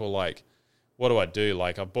out, and people are like, what do I do?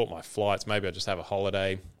 Like I've bought my flights, maybe I'll just have a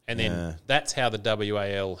holiday. And then that's how the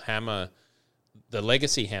WAL hammer, the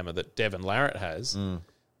legacy hammer that Devon Larratt has,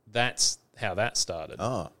 that's how that started.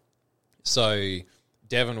 So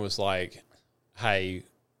Devon was like, hey,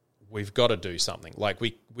 we've got to do something. Like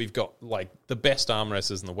we've got like the best arm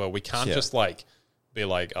wrestlers in the world. We can't just like be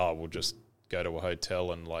like, oh, we'll just go to a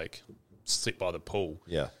hotel and like sit by the pool.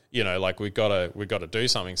 Yeah, you know, like we've got to do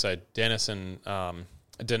something. So Denise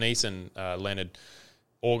and Leonard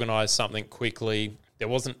organised something quickly. There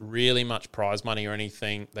wasn't really much prize money or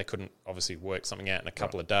anything. They couldn't obviously work something out in a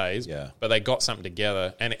couple of days. Yeah, but they got something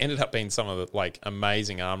together, and it ended up being some of the like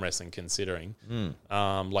amazing arm wrestling considering.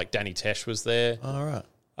 Like Danny Tesh was there. All right.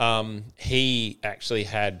 He actually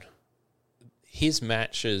had his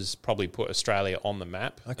matches probably put Australia on the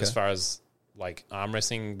map as far as like arm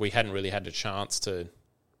wrestling. We hadn't really had a chance to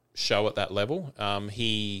show at that level.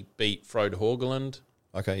 He beat Frode Horgeland.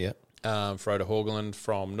 Okay, yeah. Frode Horgeland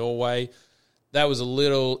from Norway. That was a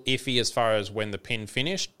little iffy as far as when the pin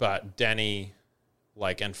finished, but Danny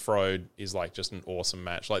and Frode is like just an awesome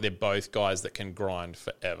match. Like they're both guys that can grind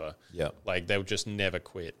forever. Yeah. Like they'll just never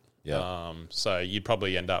quit. Yeah. So you'd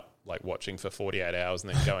probably end up like watching for 48 hours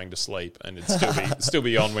and then going to sleep, and it'd still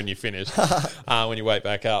be on when you finish, when you wake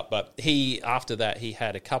back up. But after that, he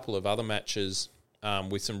had a couple of other matches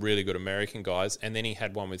with some really good American guys, and then he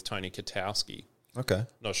had one with Tony Katowski. Okay.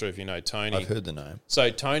 Not sure if you know Tony. I've heard the name. So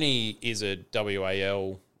Tony is a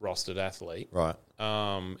WAL rostered athlete. Right.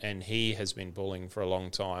 And he has been bullying for a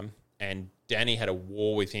long time. And Danny had a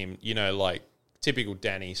war with him, you know, like typical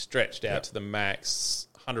Danny, stretched out to the max,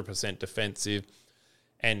 100% defensive.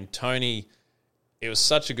 And Tony, it was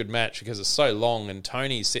such a good match because it's so long, and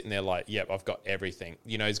Tony's sitting there like, yep, I've got everything.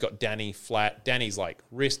 You know, he's got Danny flat. Danny's like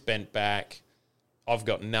wrist bent back. I've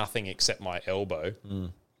got nothing except my elbow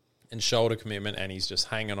and shoulder commitment, and he's just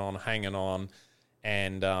hanging on.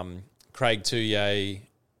 And Craig Touye,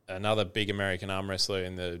 another big American arm wrestler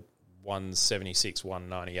in the 176,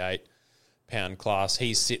 198 pound class,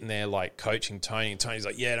 he's sitting there like coaching Tony, and Tony's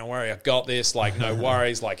like, yeah, don't worry, I've got this, like no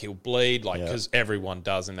worries, like he'll bleed, like because everyone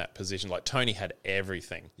does in that position. Like Tony had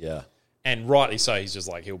everything, and rightly so. He's just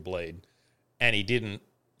like, he'll bleed, and he didn't.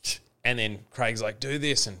 And then Craig's like, do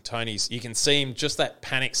this, and Tony's, you can see him, just that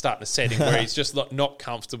panic starting to set in where he's just not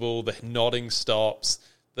comfortable, the nodding stops,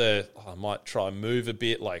 I might try and move a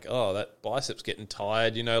bit, like, oh, that bicep's getting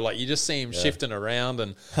tired, you know, like you just see him shifting around,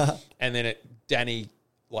 and then Danny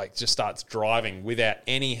like just starts driving without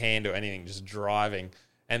any hand or anything, just driving.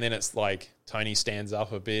 And then it's like Tony stands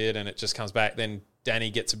up a bit and it just comes back. Then Danny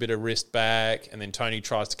gets a bit of wrist back, and then Tony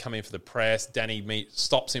tries to come in for the press. Danny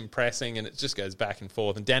stops him pressing, and it just goes back and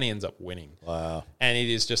forth. And Danny ends up winning. Wow. And it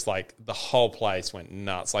is just like the whole place went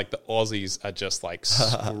nuts. Like the Aussies are just like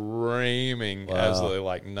screaming absolutely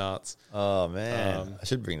like nuts. Oh, man. I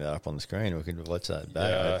should bring that up on the screen. We can watch that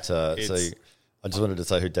back. So I just wanted to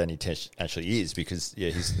say who Danny Tesh actually is because,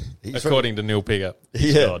 he's according to Neil Pigger,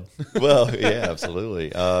 God. Well, yeah,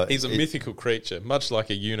 absolutely. He's a mythical creature, much like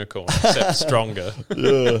a unicorn, except stronger.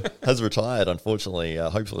 Has retired, unfortunately.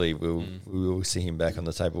 Hopefully we'll see him back on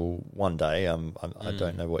the table one day. I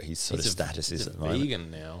don't know what his status is at the moment. He's a vegan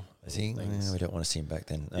now. Is he? We don't want to see him back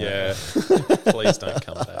then. Yeah. Please don't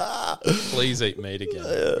come back. Please eat meat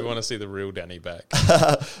again. We want to see the real Danny back.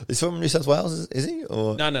 He's from New South Wales, is he?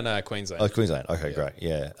 Or? No, Queensland. Oh, Queensland. Okay, great.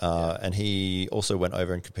 Yeah. And he also went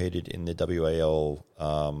over and competed in the WAL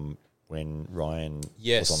when Ryan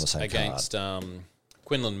was on the same against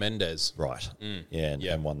Quinlan Mendez. Right.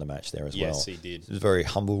 And won the match there as well. Yes, he did. He's a very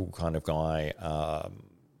humble kind of guy.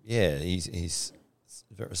 He's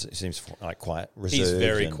seems like quite reserved. He's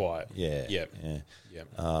very quiet. Yeah.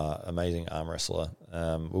 Amazing arm wrestler.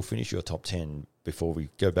 We'll finish your top 10 before we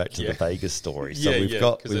go back to the Vegas story. So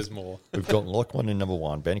because there's more. We've got Lachlan in number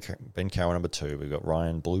 1, Ben Cowan number 2. We've got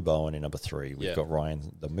Ryan Blue Bowen in number 3. We've got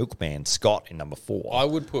Ryan the Milkman Scott in number 4. I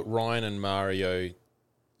would put Ryan and Mario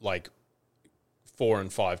like 4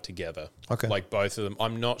 and 5 together. Okay. Like both of them.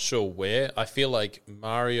 I'm not sure where. I feel like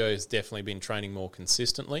Mario has definitely been training more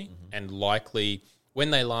consistently and likely when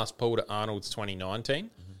they last pulled at Arnold's 2019,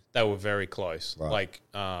 they were very close. Right. Like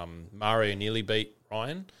Mario nearly beat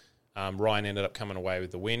Ryan. Ryan ended up coming away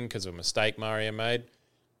with the win because of a mistake Mario made.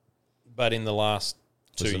 But in the last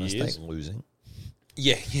 2 years... mistake losing?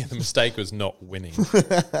 Yeah, the mistake was not winning.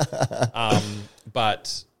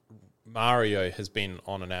 But Mario has been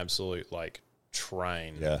on an absolute, like,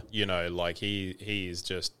 train. Yeah. You know, like he is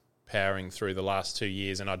just powering through the last 2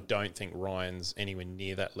 years, and I don't think Ryan's anywhere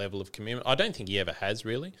near that level of commitment. I don't think he ever has,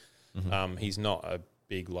 really. He's not a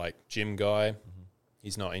big, like, gym guy.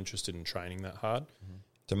 He's not interested in training that hard.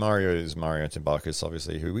 So Mario is Mario Timbakis,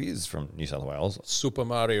 obviously, who is from New South Wales. Super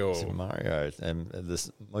Mario. And the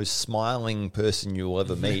most smiling person you'll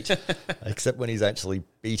ever meet, except when he's actually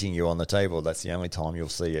beating you on the table. That's the only time you'll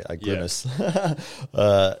see a grimace.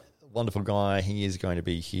 Wonderful guy. He is going to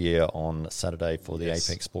be here on Saturday for the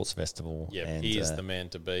Apex Sports Festival. Yeah, he is the man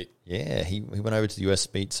to beat. Yeah, he went over to the US,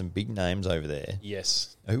 beat some big names over there.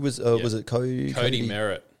 Yes. Who was it Cody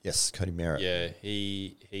Merritt. Yes, Cody Merritt. Yeah,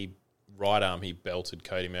 he right arm, he belted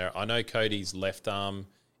Cody Merritt. I know Cody's left arm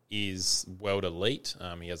is world elite.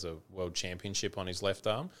 He has a world championship on his left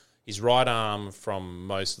arm. His right arm, from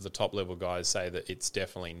most of the top level guys, say that it's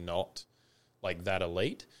definitely not like that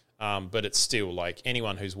elite. But it's still like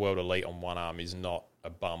anyone who's world elite on one arm is not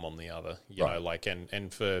a bum on the other, you know, like,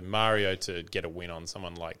 and for Mario to get a win on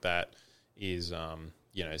someone like that is,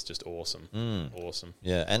 it's just awesome. Awesome.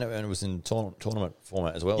 Yeah. And it was in tournament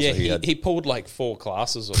format as well. Yeah. So he pulled like 4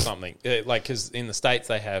 classes or something, like, cause in the States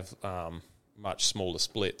they have, much smaller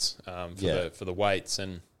splits, for the weights,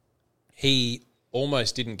 and he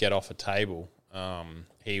almost didn't get off a table.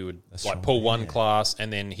 He would pull one class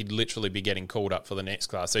and then he'd literally be getting called up for the next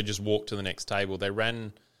class. So he'd just walk to the next table. They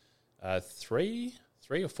ran 3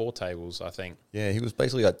 or 4 tables, I think. Yeah, he was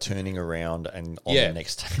basically like turning around and on the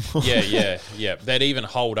next table. Yeah. They'd even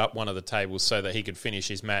hold up one of the tables so that he could finish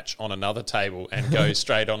his match on another table and go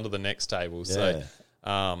straight onto the next table. Yeah.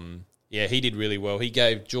 So, he did really well. He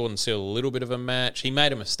gave Jordan Seal a little bit of a match. He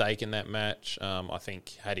made a mistake in that match. I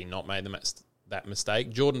think had he not made that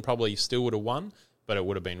mistake, Jordan probably still would have won, but it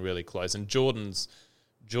would have been really close. And Jordan's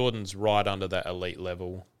right under that elite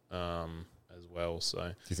level as well. So,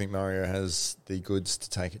 do you think Mario has the goods to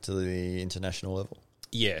take it to the international level?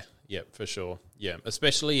 Yeah, for sure. Yeah,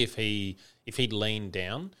 especially if he'd leaned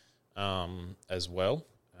down as well.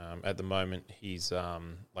 At the moment, he's I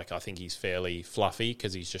think he's fairly fluffy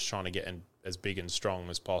because he's just trying to get as big and strong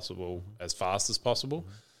as possible, as fast as possible.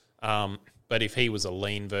 But if he was a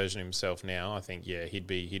lean version of himself now, I think he'd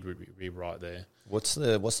be right there. What's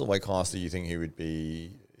the weight class that you think he would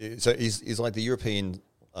be? So is like the European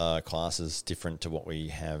classes different to what we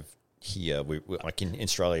have here? We like in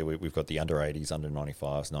Australia, we've got the under 80s, under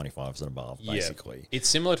 95s and above, basically. It's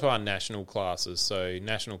similar to our national classes. So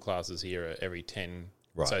national classes here are every 10.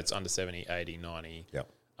 Right. So it's under 70, 80, 90,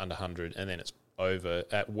 under 100, and then it's over.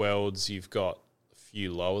 At Worlds, you've got a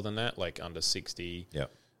few lower than that, like under 60. Yeah.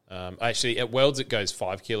 Actually, at Worlds, it goes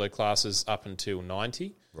 5 kilo classes up until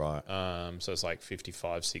 90. Right. So it's like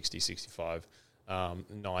 55, 60, 65,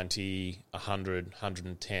 90, 100,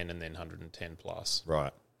 110, and then 110 plus.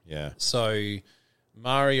 Right. Yeah. So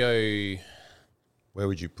Mario... Where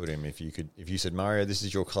would you put him if you said, Mario, this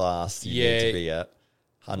is your class, you need to be at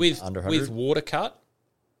under 100? With water cut,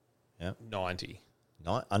 90.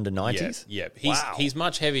 Under 90s? Yeah. He's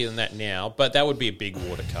much heavier than that now, but that would be a big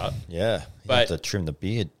water cut. Yeah. You have to trim the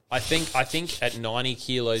beard. I think at 90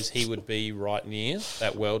 kilos he would be right near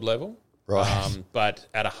that world level. Right. But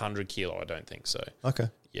at 100 kilo, I don't think so. Okay.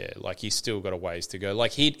 Yeah, like he's still got a ways to go.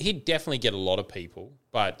 Like he'd definitely get a lot of people,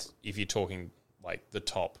 but if you're talking like the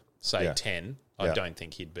top, say 10, I don't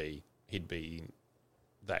think he'd be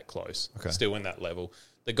that close. Okay. Still in that level.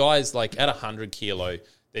 The guys like at 100 kilo,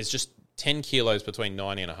 there's just 10 kilos between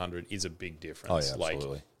 90 and 100 is a big difference. Oh, yeah,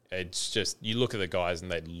 absolutely. Like, it's just, you look at the guys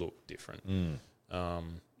and they look different.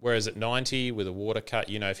 Whereas at 90 with a water cut,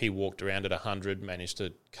 you know, if he walked around at 100, managed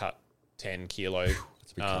to cut 10 kilo,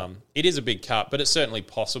 it is a big cut, but it's certainly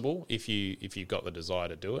possible if you've got the desire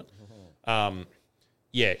to do it.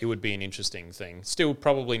 Yeah, it would be an interesting thing. Still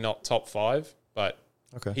probably not top 5, but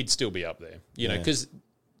he'd still be up there. You know, because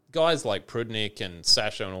guys like Prudnik and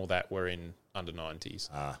Sasha and all that were in under 90s.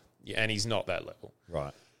 Yeah, and he's not that level.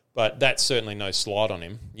 Right. But that's certainly no slight on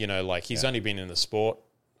him. You know, like he's only been in the sport,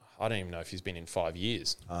 I don't even know if he's been in 5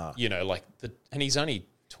 years. You know, like and he's only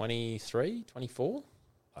 23, 24?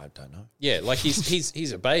 I don't know. Yeah, like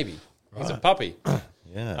he's a baby. He's a puppy.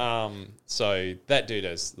 Yeah. So that dude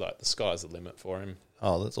is like the sky's the limit for him.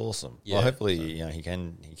 Oh, that's awesome. Yeah, well, hopefully, you know, he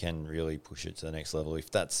can really push it to the next level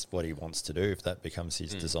if that's what he wants to do, if that becomes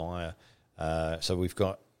his desire. So we've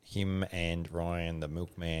got him and Ryan, the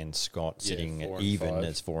milkman, Scott, sitting at even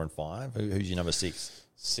as 4 and 5. Who's your number 6?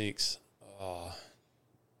 6.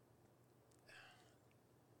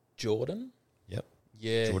 Jordan? Yep.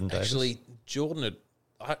 Yeah, Jordan Davis. Actually, Jordan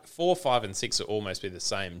 4, 5, and 6 will almost be the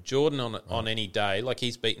same. Jordan on any day, like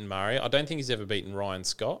he's beaten Mario. I don't think he's ever beaten Ryan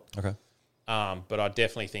Scott. Okay. But I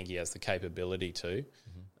definitely think he has the capability to.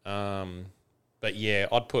 But yeah,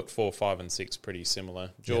 I'd put 4, 5, and 6 pretty similar.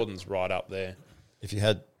 Jordan's right up there. If you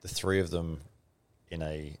had the 3 of them in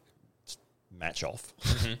a match off,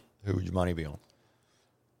 who would your money be on?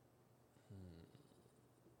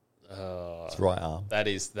 It's right arm. That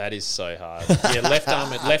is so hard. Yeah, left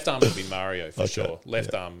arm would be Mario for sure.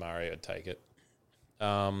 Left arm Mario would take it.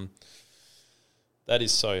 That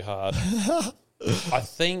is so hard. I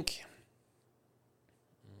think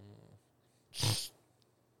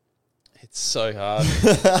it's so hard.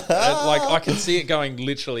 Like I can see it going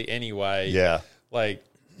literally any way. Yeah. Like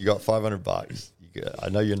you got $500. I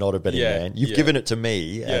know you're not a betting man. You've given it to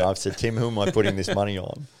me, and I've said, Tim, who am I putting this money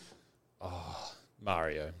on?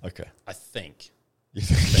 Mario. Okay. I think. You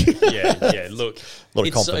think? Yeah. Look, a lot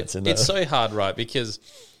of confidence in that. It's so hard, right? Because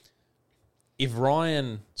if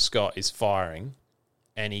Ryan Scott is firing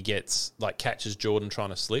and he gets like catches Jordan trying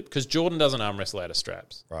to slip, because Jordan doesn't arm wrestle out of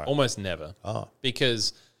straps, right? Almost never.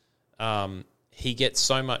 Because he gets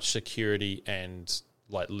so much security and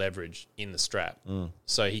like leverage in the strap,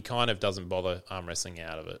 so he kind of doesn't bother arm wrestling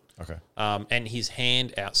out of it. Okay. And his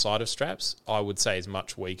hand outside of straps, I would say, is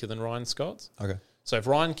much weaker than Ryan Scott's. Okay. So if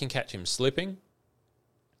Ryan can catch him slipping,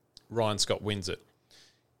 Ryan Scott wins it.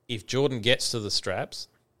 If Jordan gets to the straps,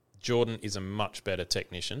 Jordan is a much better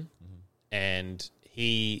technician, and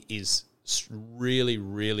he is really,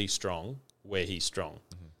 really strong where he's strong.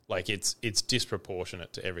 Like it's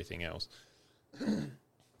disproportionate to everything else.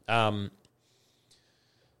 I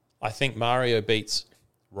think Mario beats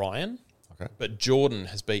Ryan, but Jordan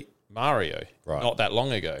has beat Mario not that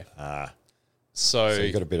long ago. So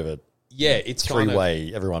you got a bit of a it's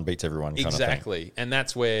three-way, everyone beats everyone kind of thing. Exactly. And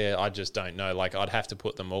that's where I just don't know. Like I'd have to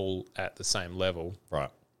put them all at the same level. Right.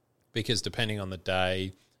 Because depending on the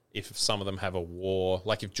day, if some of them have a war,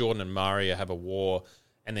 like if Jordan and Mario have a war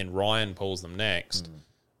and then Ryan pulls them next,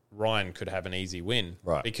 Ryan could have an easy win.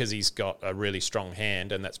 Right. Because he's got a really strong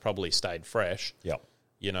hand and that's probably stayed fresh. Yep.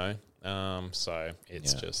 You know? So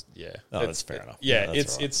it's just, No, that's fair enough. Yeah,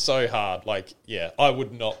 it's so hard. Like, I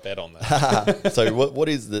would not bet on that. So what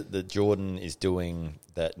is that Jordan is doing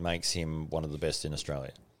that makes him one of the best in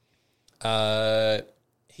Australia?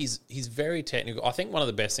 He's very technical. I think one of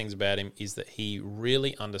the best things about him is that he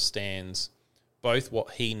really understands both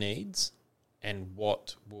what he needs and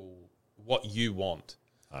what you want.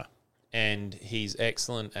 And he's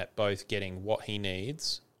excellent at both getting what he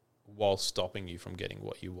needs while stopping you from getting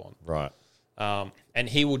what you want. Right. And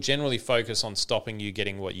he will generally focus on stopping you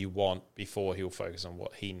getting what you want before he'll focus on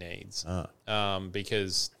what he needs.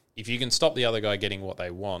 Because if you can stop the other guy getting what they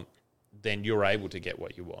want, then you're able to get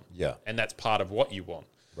what you want. Yeah. And that's part of what you want.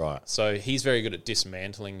 Right. So he's very good at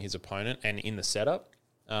dismantling his opponent, and in the setup,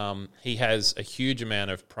 he has a huge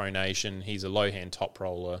amount of pronation. He's a low hand top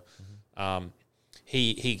roller.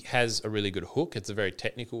 He has a really good hook. It's a very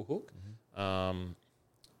technical hook.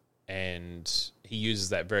 And he uses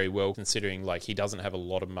that very well, considering like he doesn't have a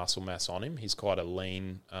lot of muscle mass on him. He's quite a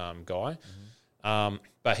lean guy.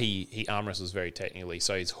 But he arm wrestles very technically,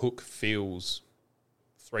 so his hook feels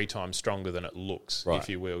 3 times stronger than it looks, if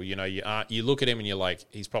you will. You know, you look at him and you're like,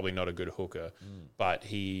 he's probably not a good hooker, but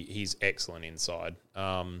he's excellent inside.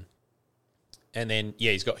 And then,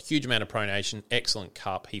 he's got a huge amount of pronation, excellent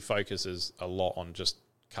cup. He focuses a lot on just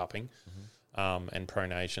cupping and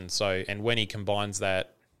pronation. So, and when he combines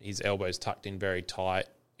that, his elbows tucked in very tight,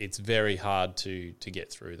 it's very hard to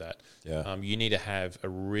get through that. Yeah. You need to have a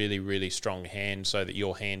really, really strong hand so that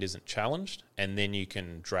your hand isn't challenged, and then you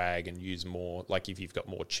can drag and use more, like if you've got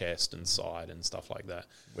more chest and side and stuff like that.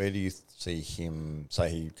 Where do you see him, say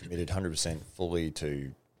he committed 100% fully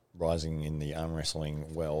to rising in the arm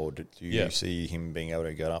wrestling world? Do you see him being able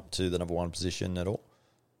to get up to the number one position at all?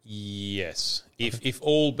 Yes. If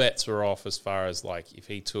all bets were off as far as like if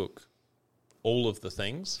he took all of the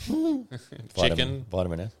things, Vitamin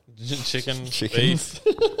S. chicken, beef,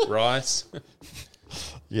 rice,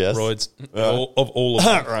 yes, roids, all of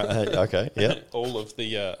them. Right. Okay. Yeah. all of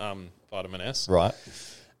the vitamin S. Right.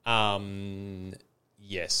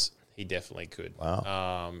 Yes, he definitely could.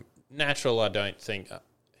 Wow. Natural, I don't think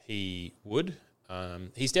he would.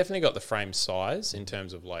 He's definitely got the frame size in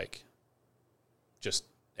terms of like just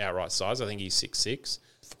outright size. I think he's 6'6".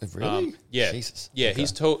 Really? Yeah. Jesus. Yeah, Okay.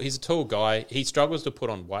 he's tall. He's a tall guy. He struggles to put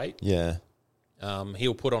on weight. Yeah.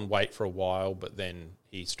 He'll put on weight for a while, but then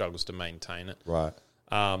he struggles to maintain it. Right.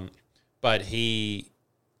 But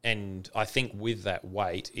and I think with that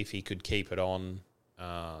weight, if he could keep it on,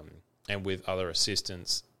 and with other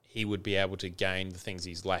assistance, he would be able to gain the things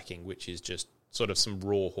he's lacking, which is just sort of some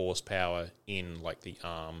raw horsepower in like the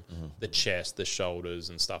arm, the chest, the shoulders,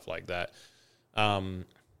 and stuff like that.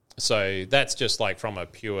 So that's just like from a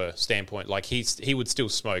pure standpoint. Like he would still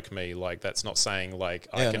smoke me. Like that's not saying like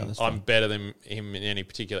I'm better than him in any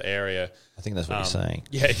particular area. I think that's what you're saying.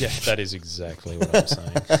 Yeah, that is exactly what I'm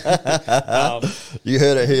saying. You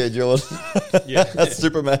heard it here, George. Yeah,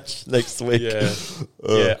 Super match next week. yeah,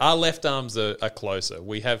 yeah. Our left arms are closer.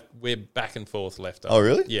 We're back and forth left arm. Oh,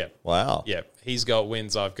 really? Yeah. Wow. Yeah. He's got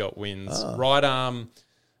wins. I've got wins. Right arm.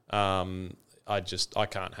 I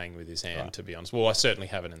can't hang with his hand, to be honest. Well, I certainly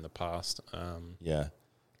haven't in the past. Yeah.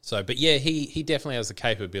 So, but yeah, he definitely has the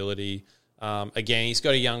capability. Again, he's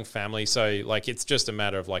got a young family, so like it's just a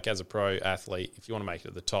matter of like as a pro athlete, if you want to make it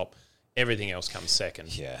at the top, everything else comes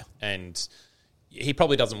second. Yeah. And he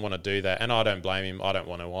probably doesn't want to do that, and I don't blame him. I don't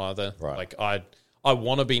want to either. Right. Like I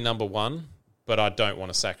want to be number one, but I don't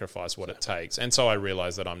want to sacrifice what it takes. And so I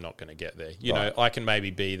realize that I'm not going to get there. You know, I can maybe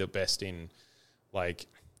be the best in like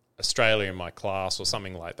Australia in my class or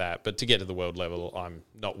something like that, but to get to the world level, I'm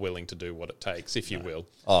not willing to do what it takes, if you will.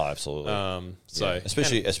 Oh, absolutely.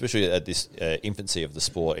 Especially at this infancy of the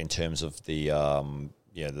sport, in terms of the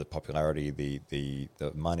the popularity, the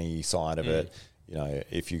money side of it. You know,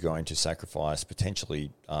 if you're going to sacrifice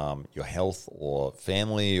potentially your health or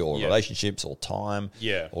family or relationships or time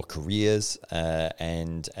or careers,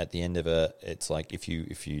 and at the end of it, it's like if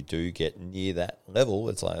you do get near that level,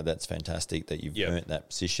 it's like that's fantastic that you've earned that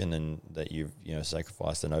position and that you've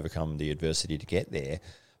sacrificed and overcome the adversity to get there.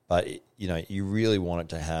 But you really want it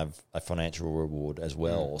to have a financial reward as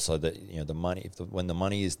well, so that the money. When the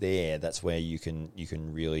money is there, that's where you can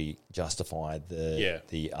really justify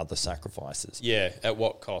the other sacrifices. Yeah, at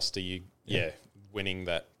what cost are you? Winning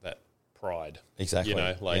that pride. Exactly.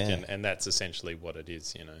 And that's essentially what it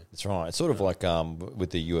is. That's right. It's sort of like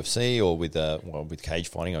with the UFC or with cage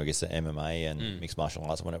fighting, I guess the MMA and mixed martial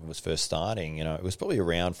arts when it was first starting. It was probably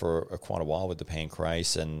around for quite a while with the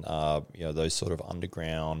pancrase and those sort of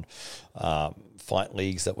underground fight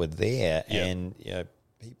leagues that were there, and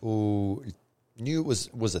people knew it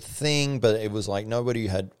was a thing, but it was like nobody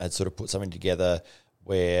had sort of put something together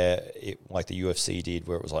where it, like the UFC did,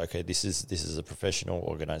 where it was like, okay, this is a professional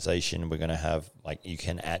organization. We're going to have, like, you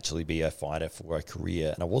can actually be a fighter for a career.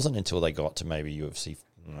 And it wasn't until they got to maybe UFC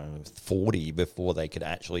 40 before they could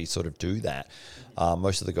actually sort of do that.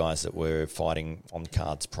 Most of the guys that were fighting on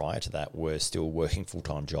cards prior to that were still working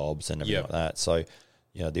full-time jobs and everything like that. So,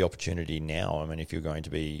 the opportunity now, I mean, if you're going to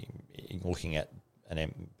be looking at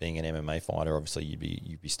being an MMA fighter, obviously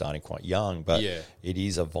you'd be starting quite young, but it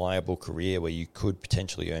is a viable career where you could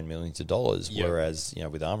potentially earn millions of dollars. Whereas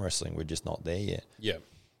with arm wrestling, we're just not there yet.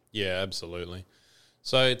 Yeah, absolutely.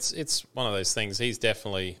 So it's one of those things. He's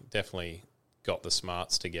definitely got the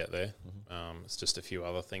smarts to get there. It's just a few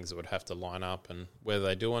other things that would have to line up, and whether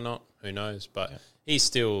they do or not, who knows? But he's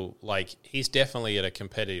still he's definitely at a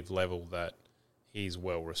competitive level that he's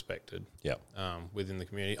well respected within the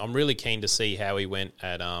community. I'm really keen to see how he went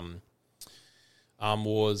at Arm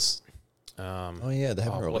Wars. They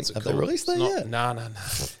haven't released. Have they released that yet? No.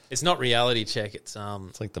 It's not Reality Check. It's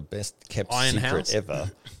like the best kept Iron secret House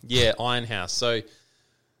ever. Iron House. So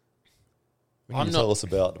tell us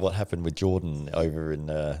about what happened with Jordan over in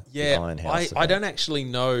the Iron House. I don't actually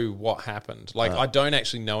know what happened. I don't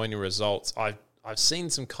actually know any results. I've seen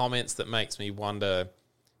some comments that makes me wonder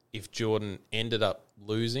if Jordan ended up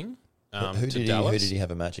losing who to Dallas. Who did he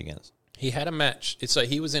have a match against? He had a match. So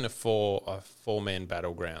he was in a four-man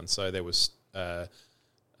battleground. So there was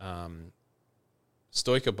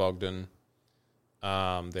Stoiker Bogdan,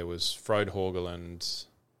 there was Frode Horgeland,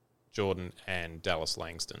 Jordan, and Dallas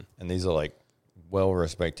Langston. And these are like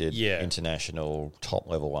well-respected international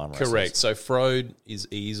top-level arm wrestlers. Correct. So Frode is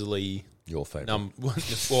easily your favorite.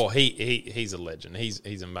 Well, he's a legend.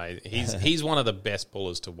 He's amazing. He's one of the best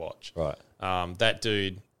pullers to watch. Right. That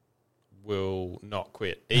dude will not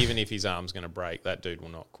quit. Even if his arm's going to break, that dude will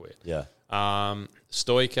not quit. Yeah.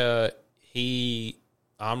 Stoiker, he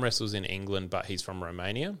arm wrestles in England, but he's from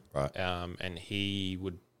Romania. Right. And he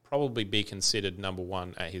would probably be considered number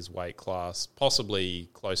one at his weight class, possibly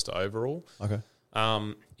close to overall. Okay.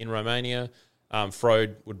 In Romania,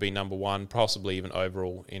 Frode would be number one, possibly even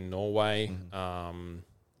overall in Norway.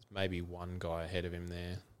 Maybe one guy ahead of him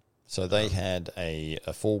there. So they had a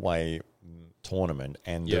four-way tournament,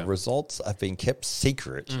 and the results have been kept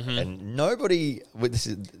secret, and nobody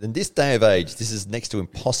in this day of age, this is next to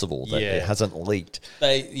impossible that it hasn't leaked.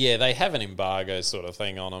 They have an embargo sort of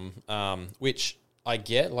thing on them, which I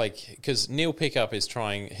get, like, because Neil Pickup is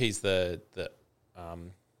trying. He's the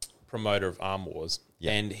promoter of Arm Wars,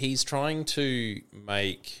 and he's trying to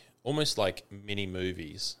make almost like mini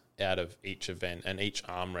movies out of each event and each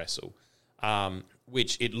arm wrestle,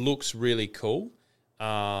 which it looks really cool.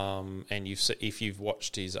 And if you've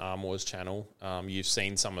watched his Arm Wars channel, you've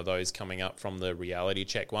seen some of those coming up from the reality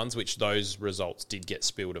check ones, which those results did get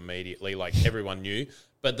spilled immediately, like everyone knew.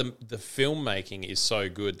 But the filmmaking is so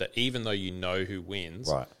good that even though you know who wins,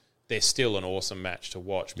 there's still an awesome match to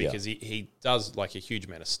watch because he does like a huge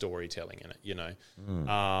amount of storytelling in it, you know.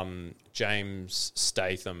 James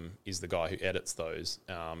Statham is the guy who edits those,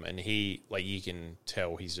 and he, like, you can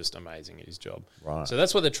tell he's just amazing at his job. Right. So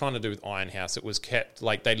that's what they're trying to do with Iron House. It was kept,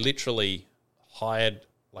 like, they literally hired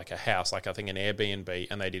like a house, like I think an Airbnb,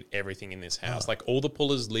 and they did everything in this house. Like all the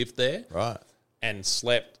pullers lived there, Right. and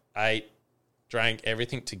slept, ate, drank,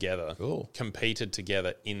 everything together. Cool. Competed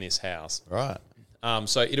together in this house. Right.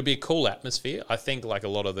 So it'll be a cool atmosphere. I think like a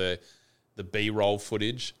lot of the B-roll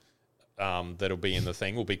footage that'll be in the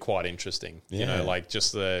thing will be quite interesting. Yeah. You know, like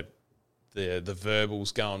just the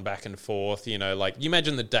verbals going back and forth. You know, like you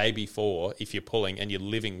imagine the day before if you're pulling and you're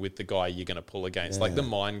living with the guy you're going to pull against, like the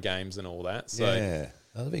mind games and all that. So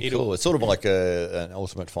that'd be cool. It's sort of like an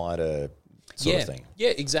Ultimate Fighter sort of thing. Yeah,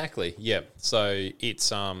 exactly. Yeah. So it's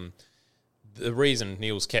the reason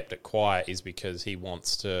Neil's kept it quiet is because he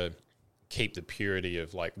wants to keep the purity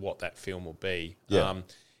of like what that film will be. Yeah.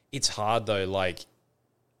 It's hard though. Like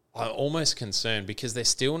I'm almost concerned because they're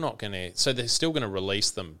still not going to. So they're still going to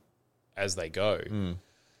release them as they go.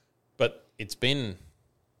 But it's been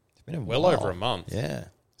well over a month.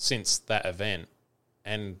 Since that event,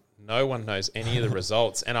 and no one knows any of the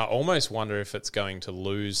results. And I almost wonder if it's going to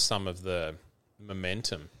lose some of the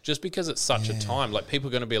momentum just because it's such a time. Like people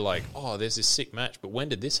are going to be like, oh, there's this sick match, but when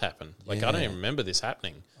did this happen? Like I don't even remember this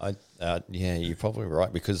happening. You're probably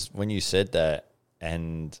right, because when you said that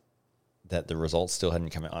and that the results still hadn't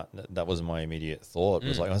come out, that was my immediate thought. It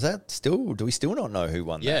was like, do we still not know who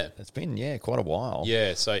won that? It's been quite a while.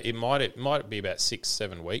 So it might be about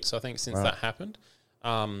 6-7 weeks I think since that happened,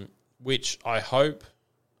 which I hope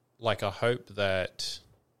that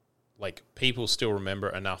like people still remember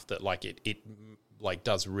enough that like it like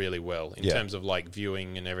does really well in terms of like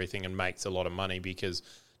viewing and everything, and makes a lot of money because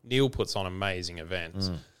Neil puts on amazing events.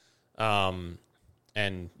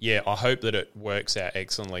 And I hope that it works out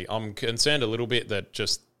excellently. I'm concerned a little bit that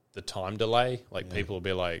just the time delay, like people will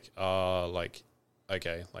be like, oh, like,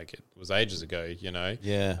 okay, like it was ages ago, you know?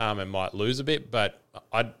 It might lose a bit, but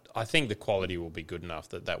I think the quality will be good enough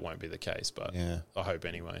that won't be the case, but I hope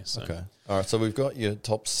anyway. So. Okay. All right, so we've got your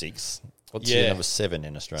top 6. What's your number 7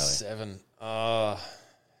 in Australia? 7.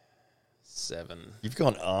 7. You've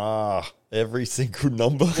gone every single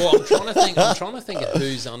number. Well, I'm trying to think of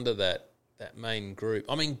who's under that main group.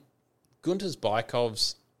 I mean, Gunter's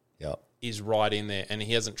Bykov's is right in there, and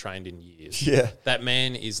he hasn't trained in years. That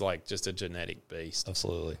man is like just a genetic beast.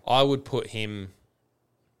 Absolutely. I would put him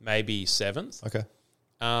maybe 7th. Okay.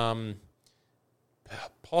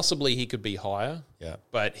 Possibly he could be higher.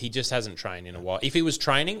 But he just hasn't trained in a while. If he was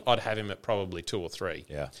training, I'd have him at probably 2 or 3.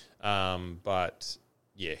 But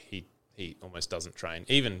he almost doesn't train,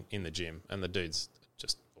 even in the gym, and the dude's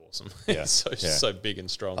just awesome. So big and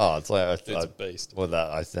strong. Oh, it's like it's a beast. Well,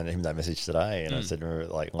 I sent him that message today, and I said,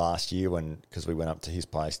 remember, like last year because we went up to his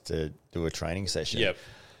place to do a training session.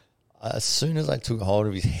 As soon as I took hold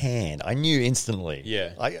of his hand, I knew instantly.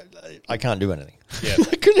 I can't do anything.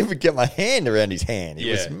 I couldn't even get my hand around his hand.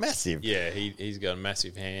 It was massive. He's got a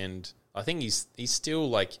massive hand. I think he's still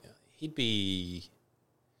like, he'd be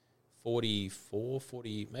 44,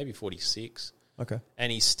 40, maybe 46. Okay.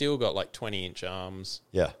 And he's still got like 20-inch arms.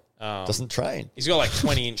 Yeah. Doesn't train. He's got like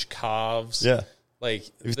 20-inch calves. Yeah. Like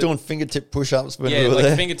he was doing fingertip push-ups when we yeah, were like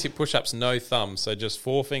there. fingertip push-ups, no thumb. So just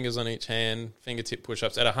 4 fingers on each hand, fingertip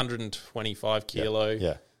push-ups at 125 kilo.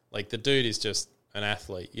 Yeah. Like the dude is just an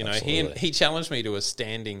athlete. You know, he challenged me to a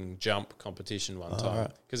standing jump competition one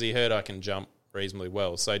time because he heard I can jump reasonably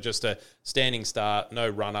well. So just a standing start, no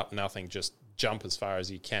run up, nothing, just jump as far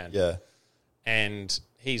as you can. Yeah. And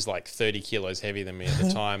he's like 30 kilos heavier than me at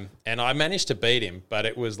the time. And I managed to beat him, but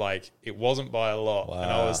it was like, it wasn't by a lot. Wow.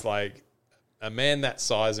 And I was like, a man that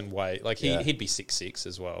size and weight, like he'd be 6'6"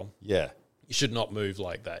 as well. Yeah. You should not move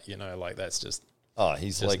like that, you know, like that's just... Oh,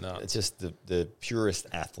 he's just like nuts. it's just the purest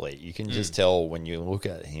athlete. You can just tell when you look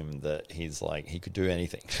at him that he's like he could do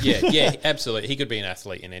anything. Yeah, absolutely. He could be an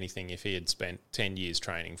athlete in anything if he had spent 10 years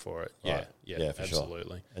training for it. Yeah, Right. yeah, for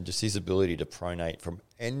absolutely. sure. And just his ability to pronate from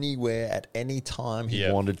anywhere at any time he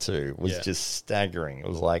wanted to was just staggering. It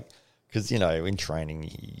was like, because, you know, in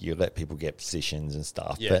training, you let people get positions and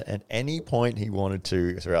stuff. Yeah. But at any point he wanted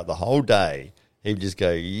to throughout the whole day, he'd just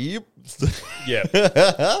go, yep. Yeah,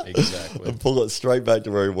 exactly. And pull it straight back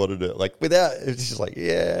to where he wanted it. Like, without, it's just like,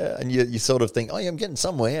 yeah. And you sort of think, oh, yeah, I'm getting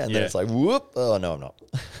somewhere. And then it's like, whoop. Oh, no, I'm not.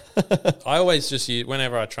 I always just use,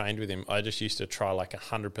 whenever I trained with him, I just used to try like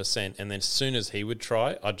 100%. And then as soon as he would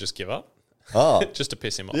try, I'd just give up. Oh. Just to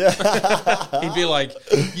piss him off. He'd be like,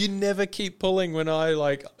 "You never keep pulling when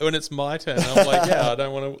it's my turn." And I'm like, "Yeah, I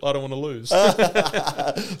don't want to lose."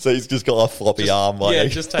 So he's just got a floppy arm. Like. Yeah,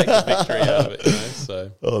 just take the victory out of it. You know?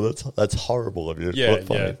 So. Oh, that's horrible of you. Yeah,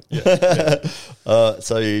 funny. yeah.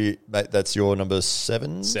 So, mate, that's your number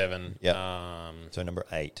 7? 7. Yeah. So number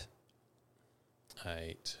 8.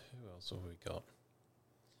 8. Who else have we got?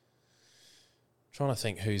 Trying to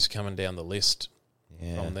think who's coming down the list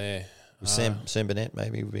from there. Sam Burnett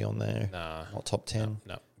maybe would be on there. Nah. Not top 10?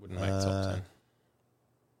 No, wouldn't make top 10.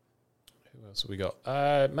 Who else have we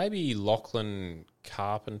got? Maybe Lachlan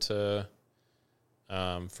Carpenter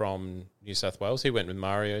from New South Wales. He went with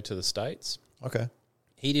Mario to the States. Okay.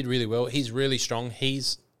 He did really well. He's really strong.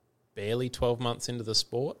 He's barely 12 months into the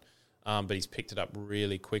sport, but he's picked it up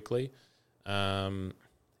really quickly.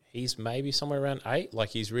 He's maybe somewhere around 8. Like,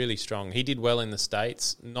 he's really strong. He did well in the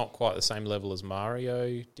States, not quite the same level as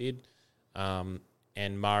Mario did.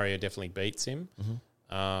 And Mario definitely beats him.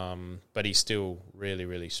 Mm-hmm. But he's still really,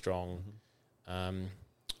 really strong. Mm-hmm.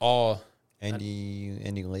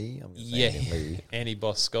 Andy Lee? Andy Lee. Andy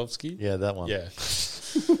Boskovsky. Yeah, that one. Yeah.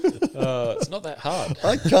 It's not that hard.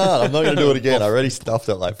 I can't. I'm not going to do it again. I already stuffed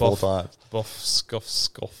it like 4 times.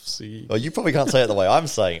 Boskovsky. Oh, you probably can't say it the way I'm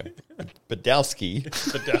saying it. Badowski.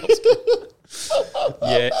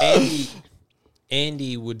 Yeah,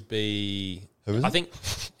 Andy would be... Who is it?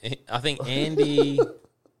 I think Andy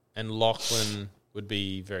and Lachlan would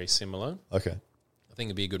be very similar. Okay. I think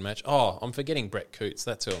it'd be a good match. Oh, I'm forgetting Brett Coots.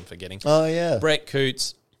 That's who I'm forgetting. Oh, yeah. Brett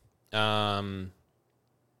Coots. Right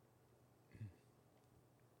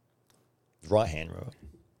hand, right?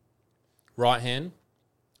 Right hand.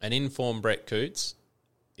 An informed Brett Coots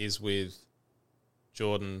is with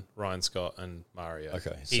Jordan, Ryan Scott, and Mario.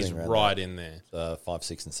 Okay. He's right in there. 5,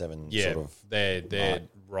 6, and 7 Yeah, sort of. they're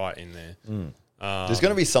right in there. There's going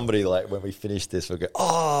to be somebody like when we finish this, we'll go,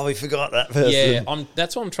 oh, we forgot that person. Yeah,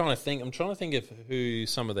 that's what I'm trying to think. I'm trying to think of who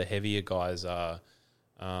some of the heavier guys are.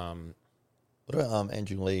 What about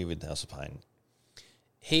Andrew Lee with House of Pain?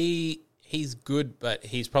 He's good, but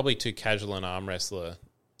he's probably too casual an arm wrestler,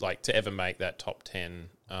 like to ever make that top 10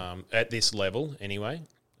 at this level. Anyway,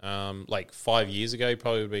 like 5 years ago, he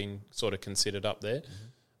probably would have been sort of considered up there.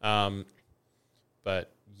 Mm-hmm.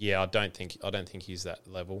 But yeah, I don't think he's that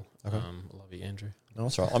level. Okay. I love you, Andrew. No,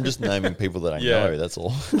 that's right. I'm just naming people that I know. That's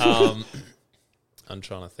all. I'm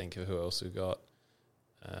trying to think of who else we've got.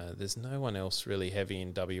 There's no one else really heavy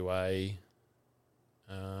in WA.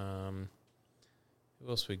 Who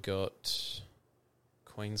else we got?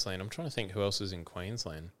 Queensland. I'm trying to think who else is in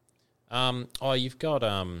Queensland. You've got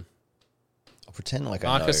I'll pretend like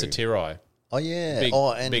Marcus I know. Atirai. Oh yeah.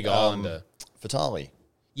 And big Islander. Fatali.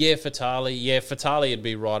 Yeah, Fatali. Yeah, Fatali would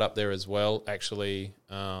be right up there as well. Actually,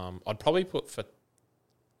 I'd probably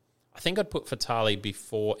I think I'd put Fatali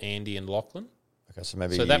before Andy and Lachlan. Okay, so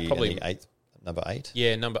maybe that probably number 8.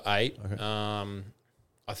 Yeah, number 8. Okay.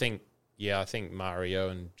 I think Mario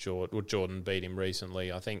and Jordan beat him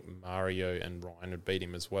recently. I think Mario and Ryan would beat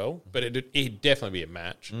him as well. But it'd definitely be a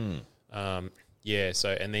match. So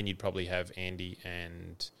and then you'd probably have Andy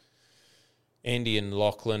and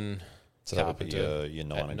Lachlan. So that would be your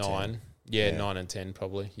 9 and 10. Yeah, 9 and 10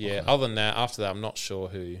 probably. Yeah. Okay. Other than that, after that, I'm not sure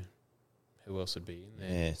who who else would be in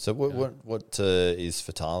there? Yeah. So what is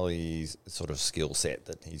Fatali's sort of skill set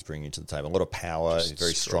that he's bringing to the table? A lot of power. Just He's a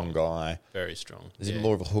very strong guy. Very strong. Is he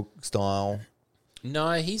more of a hook style?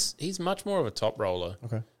 No, he's much more of a top roller.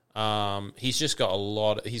 Okay. He's just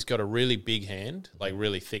got he's got a really big hand, like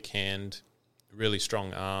really thick hand, really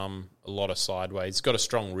strong arm, a lot of sideways. He's got a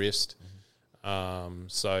strong wrist.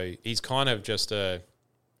 So he's kind of just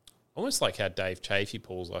almost like how Dave Chafee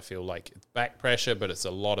pulls. I feel like it's back pressure, but it's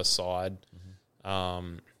a lot of side.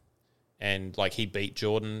 And like he beat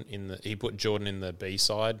Jordan he put Jordan in the B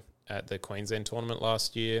side at the Queensland tournament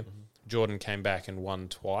last year. Jordan came back and won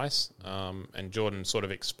twice. And Jordan sort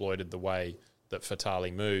of exploited the way that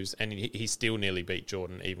Fatali moves, and he still nearly beat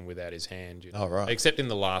Jordan even without his hand. Oh, right. Except in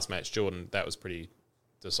the last match, Jordan, that was pretty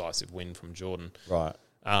decisive win from Jordan. Right.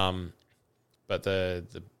 But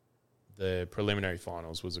the preliminary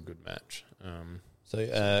finals was a good match. So,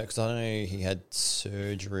 because I know he had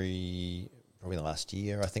surgery probably last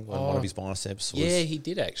year, I think, when one of his biceps was... Yeah, he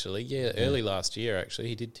did actually. Yeah, early last year, actually.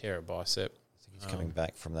 He did tear a bicep. I think he's coming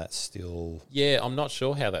back from that still. Yeah, I'm not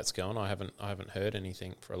sure how that's going. I haven't heard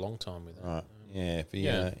anything for a long time with it. Right. Yeah, it'd be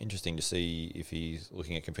interesting to see if he's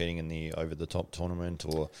looking at competing in the over-the-top tournament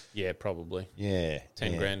or... Yeah, probably. Yeah.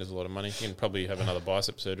 10 grand is a lot of money. You can probably have another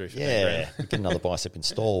bicep surgery for 10 Yeah, grand. get another bicep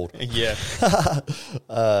installed. Yeah.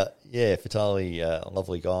 Yeah, Fatali, a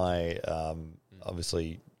lovely guy.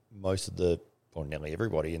 Obviously, most of nearly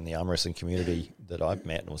everybody in the arm wrestling community that I've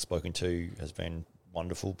met or spoken to has been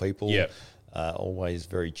wonderful people. Yeah. Always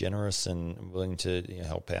very generous and willing to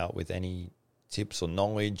help out with any tips or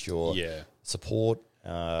knowledge or support.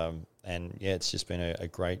 And it's just been a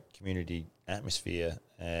great community atmosphere,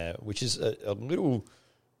 which is a little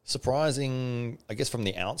surprising, I guess, from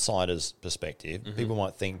the outsider's perspective. People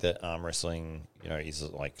might think that arm wrestling, is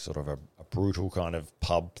like sort of a brutal kind of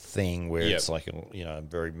pub thing where it's like,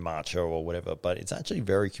 very macho or whatever, but it's actually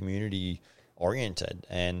very community oriented.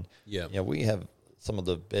 And, we have some of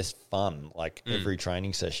the best fun. Like every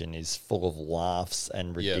training session is full of laughs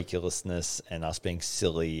and ridiculousness and us being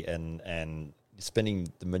silly and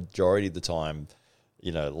spending the majority of the time,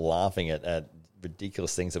 laughing at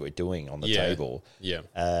ridiculous things that we're doing on the table.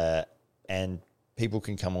 Yeah. And people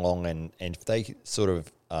can come along and if they sort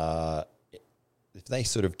of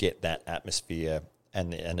get that atmosphere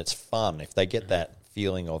and it's fun, if they get that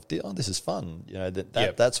feeling of, this is fun,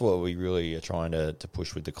 that's what we really are trying to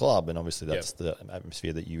push with the club. And obviously that's the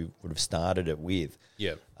atmosphere that you would have started it with.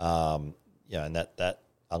 Yeah. And that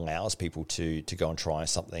allows people to go and try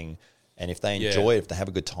something. And if they enjoy it, if they have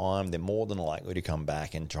a good time, they're more than likely to come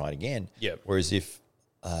back and try it again. Yeah. Whereas if,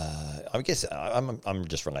 I guess I'm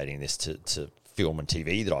just relating this to film and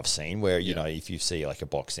TV that I've seen where, if you see like a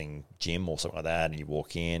boxing gym or something like that and you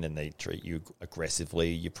walk in and they treat you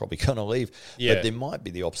aggressively, you're probably going to leave. Yeah. But there might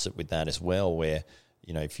be the opposite with that as well where,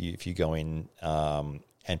 if you go in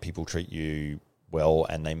and people treat you well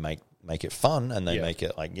and they make it fun and they make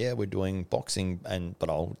it like, we're doing boxing but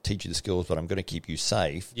I'll teach you the skills, but I'm going to keep you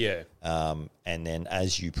safe. Yeah. And then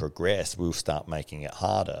as you progress, we'll start making it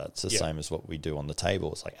harder. It's the same as what we do on the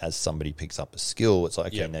table. It's like as somebody picks up a skill, it's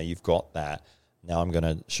like, okay, now you've got that. Now I'm going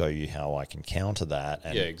to show you how I can counter that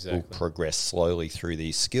and we'll progress slowly through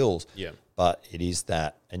these skills. Yeah. But it is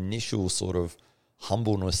that initial sort of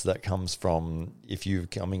humbleness that comes from if you're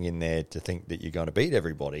coming in there to think that you're going to beat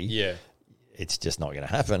everybody. Yeah. It's just not going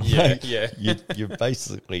to happen. Yeah, you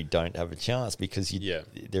basically don't have a chance because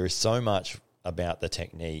there is so much about the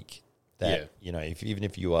technique that even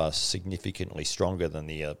if you are significantly stronger than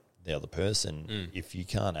the other person, if you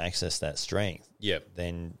can't access that strength,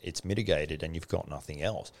 then it's mitigated and you've got nothing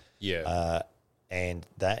else. Yeah, and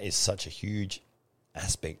that is such a huge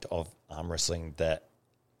aspect of arm wrestling that.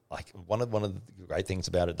 Like one of the great things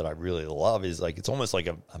about it that I really love is like it's almost like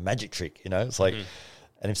a magic trick, It's like.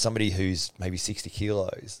 And if somebody who's maybe 60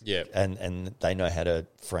 kilos and they know how to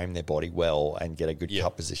frame their body well and get a good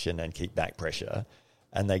cup position and keep back pressure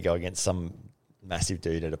and they go against some massive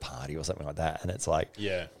dude at a party or something like that and it's like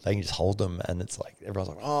they can just hold them and it's like everyone's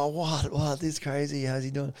like, oh, what, this is crazy, how's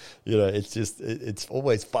he doing? It's just it's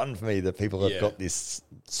always fun for me that people have got this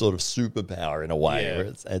sort of superpower in a way where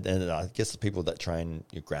it's, and I guess the people that train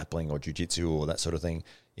grappling or jiu-jitsu or that sort of thing,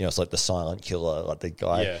 it's like the silent killer, like the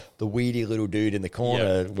guy, the weedy little dude in the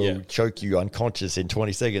corner will choke you unconscious in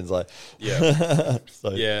 20 seconds. Like, I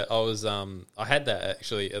had that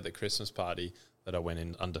actually at the Christmas party that I went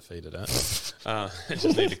in undefeated at. I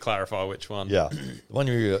just need to clarify which one. Yeah. The one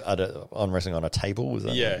you were on wrestling on a table, was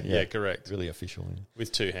that? Yeah, correct. Really official.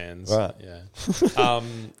 With two hands. Right. Yeah.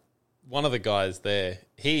 One of the guys there,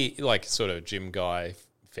 he like sort of gym guy,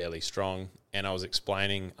 fairly strong. And I was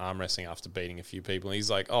explaining arm wrestling after beating a few people. And he's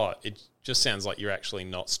like, oh, it just sounds like you're actually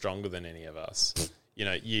not stronger than any of us.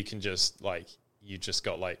 You can just you just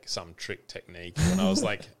got some trick technique. And I was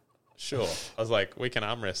like, sure. I was like, we can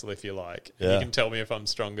arm wrestle if you like. And you can tell me if I'm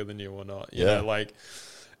stronger than you or not. You know,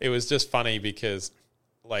 it was just funny because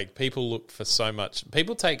people look for so much.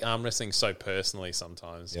 People take arm wrestling so personally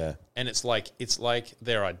sometimes. Yeah. And it's like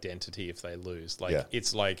their identity if they lose.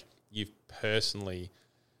 It's like you've personally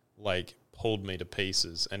pulled me to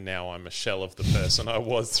pieces and now I'm a shell of the person I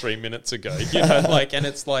was 3 minutes ago. And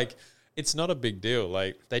it's not a big deal.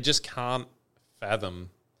 They just can't fathom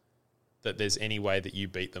that there's any way that you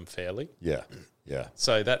beat them fairly. Yeah. Yeah.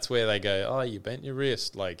 So that's where they go, oh, you bent your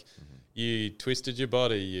wrist, you twisted your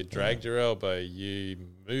body, you dragged your elbow, you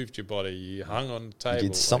moved your body, you hung on the table. You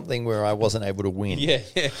did something where I wasn't able to win. Yeah,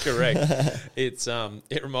 correct.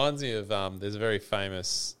 It reminds me of there's a very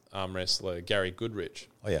famous arm wrestler, Gary Goodrich.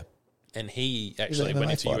 Oh, yeah. And he actually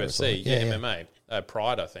went into UFC. MMA.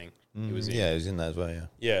 Pride, I think. He was in. Yeah, he was in that as well, yeah.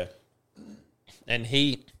 Yeah. And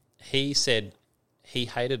he said he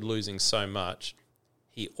hated losing so much,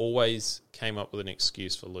 he always came up with an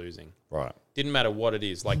excuse for losing. Right. Didn't matter what it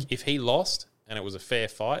is. If he lost and it was a fair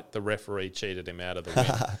fight, the referee cheated him out of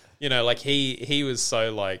the win. He was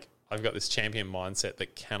so I've got this champion mindset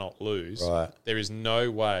that cannot lose. Right. There is no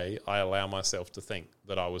way I allow myself to think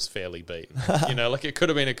that I was fairly beaten. It could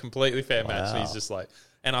have been a completely fair match. And he's just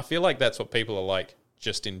and I feel like that's what people are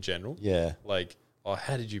just in general. Yeah. Oh,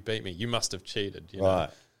 how did you beat me? You must have cheated. You know?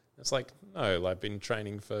 It's no, I've been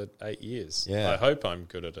training for 8 years. Yeah. I hope I'm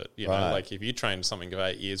good at it. You know, if you trained something for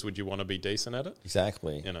 8 years, would you want to be decent at it?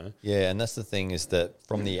 Exactly. Yeah, and that's the thing is that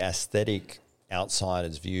from the aesthetic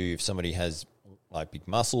outsider's view, if somebody has big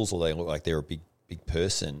muscles or they look like they're a big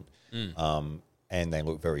person and they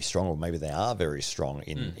look very strong, or maybe they are very strong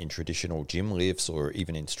in traditional gym lifts or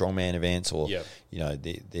even in strongman events, or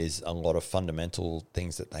there's a lot of fundamental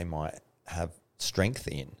things that they might have strength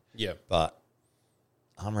in. Yeah. But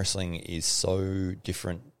arm wrestling is so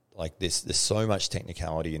different. There's so much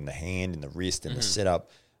technicality in the hand, in the wrist, in the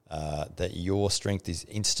setup, that your strength is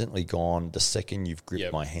instantly gone the second you've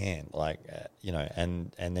gripped my hand.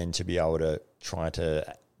 And then to be able to try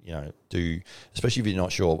to do, especially if you're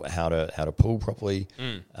not sure how to pull properly,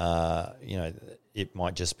 it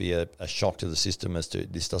might just be a shock to the system as to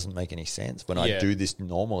this doesn't make any sense. When I do this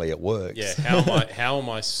normally, it works. Yeah, how am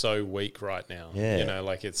I so weak right now? Yeah.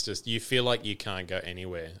 It's just, you feel like you can't go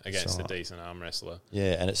anywhere against a decent arm wrestler.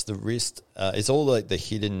 Yeah, and it's the wrist. It's all the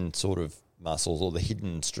hidden sort of muscles or the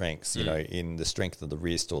hidden strengths, in the strength of the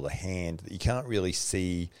wrist or the hand. You can't really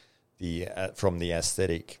see from the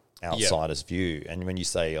aesthetic outsider's view. And when you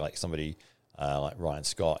say somebody like Ryan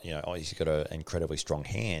Scott, he's got an incredibly strong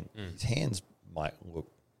hand. His hands might look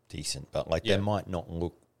decent, but they might not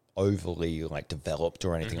look overly developed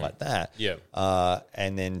or anything like that. Yeah.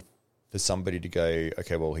 And then for somebody to go,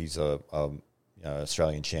 okay, well, he's a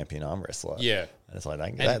Australian champion arm wrestler. Yeah. And it's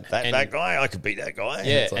that guy, I could beat that guy.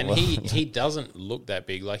 Yeah, and he doesn't look that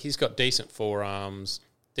big. He's got decent forearms,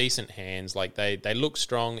 decent hands. They look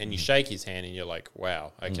strong, and you shake his hand and you're like,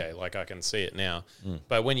 wow, okay, I can see it now.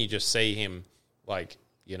 But when you just see him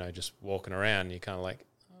just walking around, you're kind of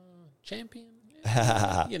champion?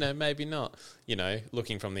 Maybe not,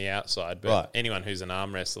 looking from the outside. But anyone who's an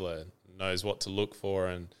arm wrestler knows what to look for,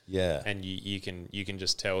 and you can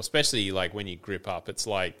just tell, especially when you grip up. It's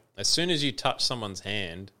as soon as you touch someone's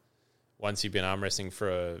hand, once you've been arm wrestling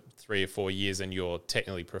for 3 or 4 years and you're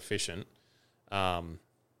technically proficient,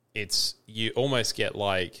 it's you almost get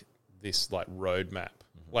this roadmap.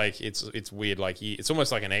 It's weird. It's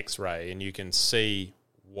almost like an X-ray, and you can see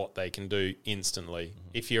what they can do instantly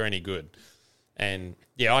if you're any good. And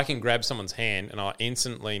I can grab someone's hand and I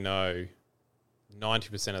instantly know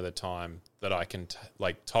 90% of the time that I can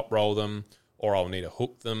top roll them, or I'll need to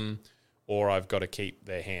hook them, or I've got to keep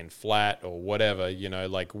their hand flat or whatever,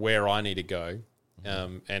 where I need to go.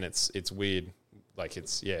 And it's weird.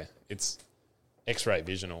 It's X-ray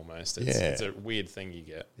vision almost. It's a weird thing you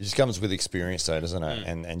get. It just comes with experience though, doesn't it?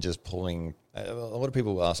 And just pulling. A lot of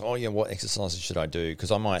people ask, what exercises should I do?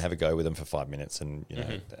 Because I might have a go with them for 5 minutes, and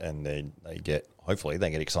and they get, hopefully they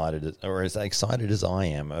get excited, or as excited as I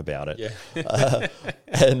am about it. Yeah.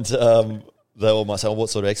 And they all might say, what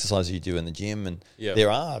sort of exercise do you do in the gym? And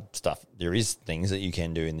there is things that you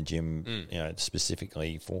can do in the gym,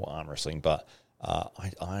 specifically for arm wrestling, but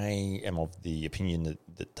I am of the opinion that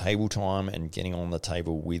the table time and getting on the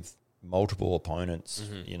table with multiple opponents,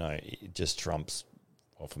 it just trumps,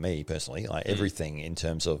 well, for me personally, everything in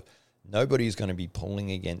terms of nobody's going to be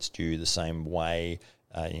pulling against you the same way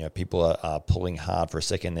People are pulling hard for a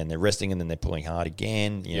second, then they're resting, and then they're pulling hard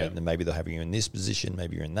again. Then maybe they're having you in this position,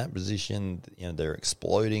 maybe you're in that position. They're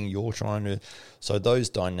exploding. You're trying to. So those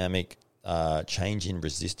dynamic change in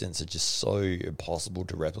resistance are just so impossible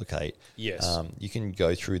to replicate. Yes, you can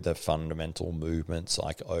go through the fundamental movements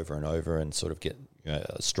like over and over, and sort of get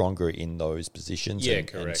stronger in those positions.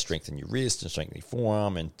 And strengthen your wrist and strengthen your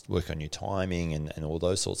forearm, and work on your timing and all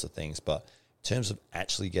those sorts of things. But in terms of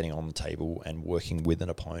actually getting on the table and working with an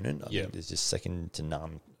opponent, I think there's just second to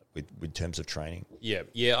none with terms of training.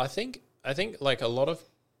 Yeah. I think like a lot of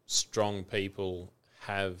strong people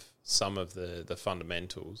have some of the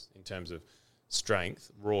fundamentals in terms of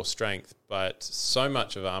strength, raw strength, but so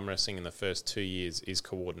much of arm wrestling in the first 2 years is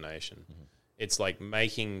coordination. Mm-hmm. It's like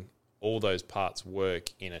making all those parts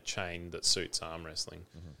work in a chain that suits arm wrestling.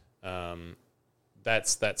 Mm-hmm.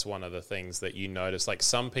 That's one of the things that you notice. Like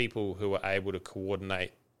some people who are able to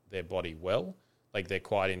coordinate their body well, like they're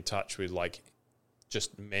quite in touch with like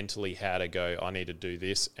just mentally how to go, I need to do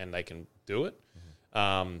this, and they can do it.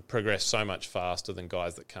 Mm-hmm. Progress so much faster than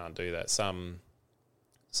guys that can't do that.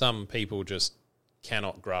 Some people just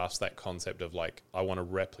cannot grasp that concept of like, I want to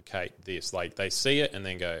replicate this. Like they see it and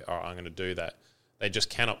then go, all right, I'm going to do that. They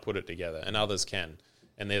just cannot put it together, and others can.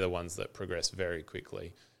 And they're the ones that progress very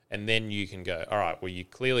quickly. And then you can go, all right, well, you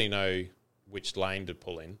clearly know which lane to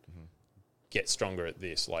pull in, mm-hmm. get stronger at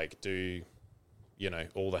this, like do,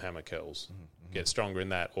 all the hammer curls, mm-hmm. get stronger in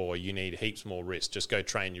that, or you need heaps more wrist, just go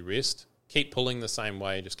train your wrist. Keep pulling the same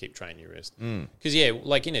way, just keep training your wrist. Because,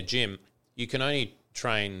 like in a gym, you can only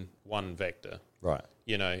train one vector. Right.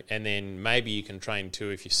 And then maybe you can train two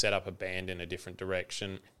if you set up a band in a different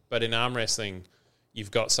direction. But in arm wrestling,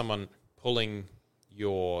 you've got someone pulling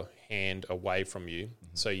your hand away from you. Mm-hmm.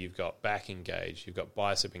 So you've got back engaged, you've got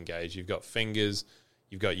bicep engaged, you've got fingers,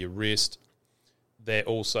 you've got your wrist. They're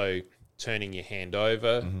also turning your hand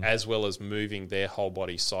over mm-hmm. as well as moving their whole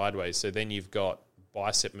body sideways. So then you've got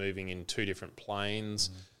bicep moving in two different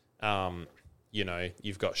planes. Mm-hmm.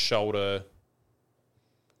 You've got shoulder,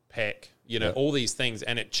 pec, all these things,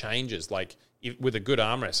 and it changes. Like with a good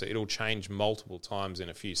arm wrestler, it'll change multiple times in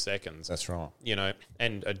a few seconds. That's right.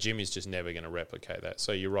 And a gym is just never going to replicate that.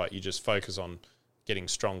 So you're right. You just focus on getting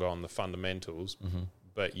stronger on the fundamentals, mm-hmm.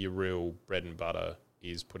 but your real bread and butter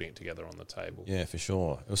is putting it together on the table. Yeah, for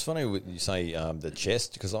sure. It was funny when you say the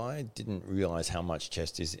chest, because I didn't realize how much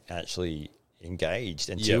chest is actually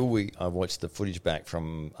engaged until I watched the footage back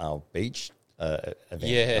from our beach event,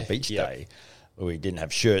 our beach day, where we didn't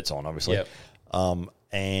have shirts on, obviously. Yep.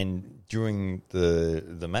 And during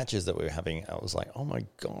the matches that we were having, I was like, oh my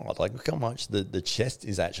God, like look how much the chest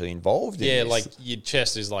is actually involved in this. Like your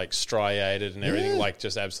chest is like striated and everything, like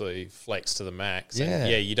just absolutely flexed to the max. Yeah.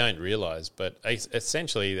 And you don't realize, but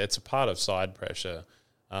essentially it's a part of side pressure.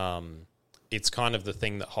 It's kind of the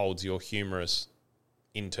thing that holds your humerus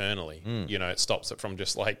internally. It stops it from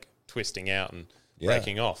just like twisting out and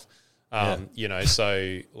breaking off.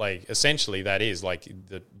 So like essentially that is like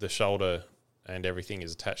the shoulder and everything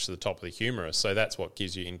is attached to the top of the humerus. So that's what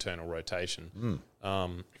gives you internal rotation.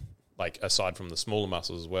 Like aside from the smaller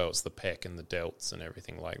muscles as well, it's the pec and the delts and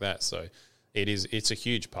everything like that. So it's a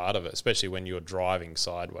huge part of it, especially when you're driving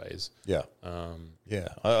sideways. Yeah. I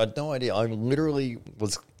had no idea. I literally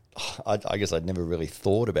was, I guess I'd never really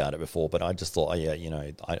thought about it before, but I just thought,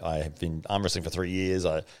 I have been arm wrestling for 3 years.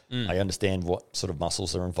 I understand what sort of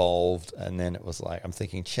muscles are involved. And then it was like, I'm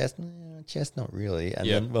thinking chest not really. And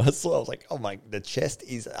then I was like, oh my, the chest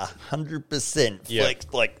is 100%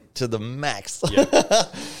 flexed like to the max.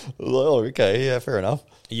 Oh, okay. Yeah, fair enough.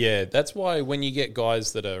 Yeah. That's why when you get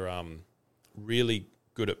guys that are really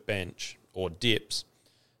good at bench or dips,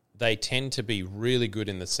 they tend to be really good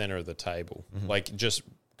in the center of the table. Mm-hmm. Like just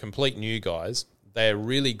complete new guys, they're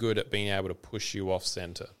really good at being able to push you off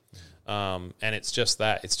center. And it's just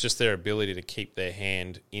that. It's just their ability to keep their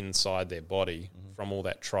hand inside their body from all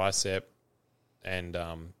that tricep and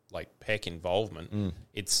like pec involvement.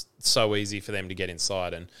 It's so easy for them to get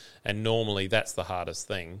inside. And normally that's the hardest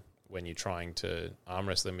thing when you're trying to arm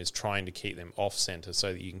wrestle them, is trying to keep them off center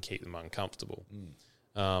so that you can keep them uncomfortable.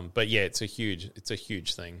 But yeah, it's a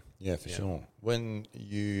huge thing. Yeah, for sure. When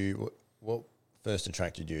what first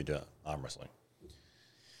attracted you to arm wrestling?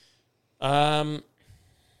 I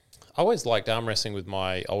always liked arm wrestling with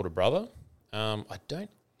my older brother. I don't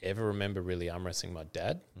ever remember really arm wrestling my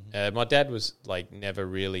dad. My dad was like never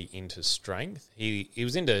really into strength. He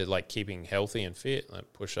was into like keeping healthy and fit,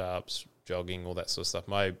 like push-ups, jogging, all that sort of stuff.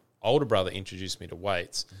 My older brother introduced me to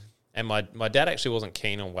weights, and my dad actually wasn't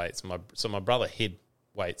keen on weights. So my brother hid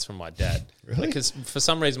weights from my dad. Really? Because for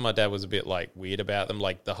some reason my dad was a bit like weird about them,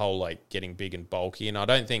 like the whole like getting big and bulky. And I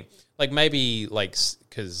don't think like maybe like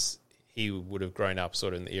because he would have grown up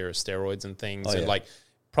sort of in the era of steroids and things, and like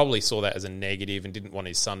probably saw that as a negative and didn't want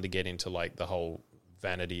his son to get into like the whole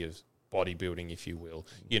vanity of bodybuilding, if you will.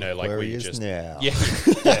 You know, like where he is now. Yeah,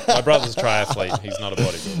 yeah. My brother's a triathlete. He's not a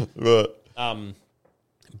bodybuilder. Right.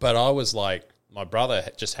 But I was like, my brother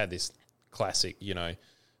just had this classic, you know,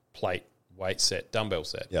 plate weight set, dumbbell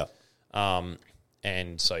set. Yeah.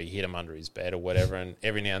 And so he hid him under his bed or whatever. And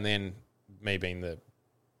every now and then, me being the,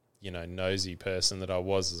 you know, nosy person that I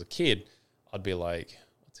was as a kid, I'd be like,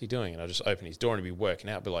 what's he doing? And I'd just open his door and he'd be working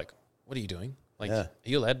out. I'd be like, what are you doing? Like, are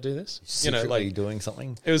you allowed to do this? Secretly, you know, like doing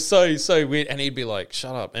something. It was so weird. And he'd be like,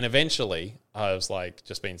 shut up. And eventually I was like,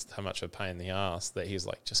 just being so much of a pain in the ass that he was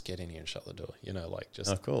like, just get in here and shut the door. You know, like just.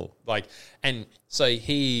 Oh, cool. Like, and so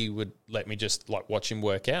he would let me just like watch him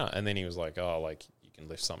work out. And then he was like, oh, like you can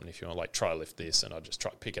lift something if you want, like try lift this. And I'd just try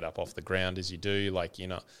to pick it up off the ground as you do. Like, you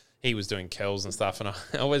know, he was doing curls and stuff. And I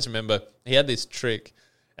always remember he had this trick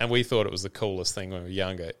and we thought it was the coolest thing when we were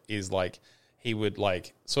younger, is like he would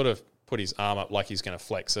like sort of put his arm up like he's going to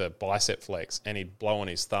flex a bicep flex, and he'd blow on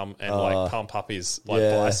his thumb and like pump up his like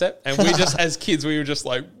bicep. And we just, as kids, we were just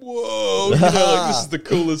like, whoa, you know, like this is the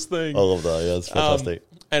coolest thing. I love that. Yeah, it's fantastic.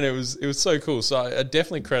 And it was so cool. So I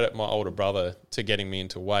definitely credit my older brother to getting me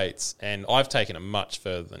into weights, and I've taken it much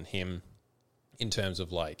further than him in terms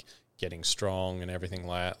of like getting strong and everything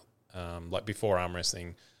like that. Like before arm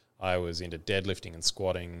wrestling, I was into deadlifting and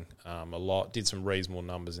squatting a lot. Did some reasonable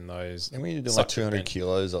numbers in those. And when you do like 200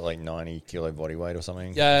 kilos at like 90 kilo body weight or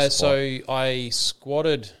something? Yeah, so I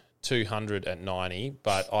squatted 200 at 90,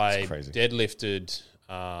 but I deadlifted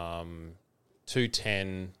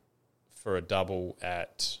 210 for a double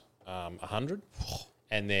at 100.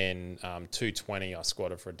 And then 220 I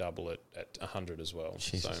squatted for a double at 100 as well.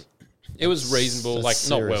 Jesus. So it was reasonable, like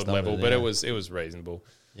not world level, but yeah. it was reasonable.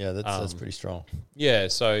 Yeah, that's pretty strong. Yeah,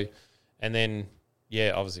 so, and then,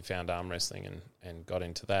 obviously found arm wrestling and got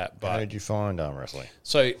into that. But how did you find arm wrestling?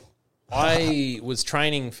 So I was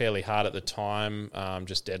training fairly hard at the time,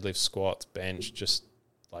 just deadlift, squats, bench, just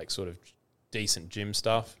like sort of decent gym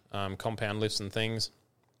stuff, compound lifts and things.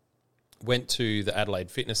 Went to the Adelaide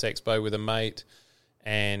Fitness Expo with a mate,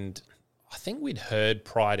 and I think we'd heard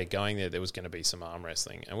prior to going there was going to be some arm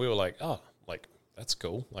wrestling, and we were like, oh, like, that's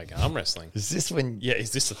cool, like arm wrestling. Is this when? Yeah,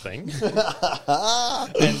 is this a thing?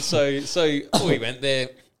 And so we went there,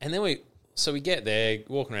 and then we get there,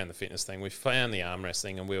 walking around the fitness thing, we found the arm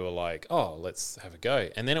wrestling, and we were like, oh, let's have a go.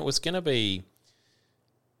 And then it was going to be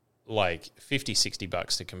like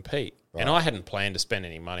 $50-$60 to compete. Right. And I hadn't planned to spend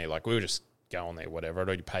any money. Like, we were just going there, whatever. I'd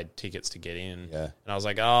already paid tickets to get in. Yeah. And I was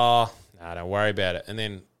like, oh, no, don't worry about it. And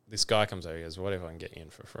then this guy comes over, he goes, what if I can get you in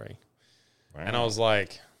for free? Wow. And I was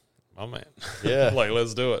like, oh, man. Yeah. Like,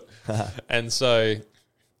 let's do it. And so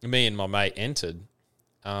me and my mate entered,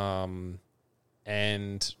 and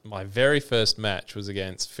my very first match was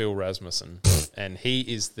against Phil Rasmussen, and he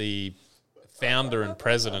is the founder and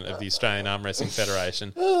president of the Australian Arm Wrestling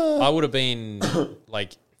Federation. I would have been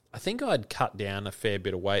like, I think I'd cut down a fair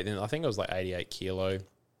bit of weight. Then I think I was like 88 kilo.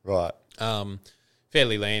 Right.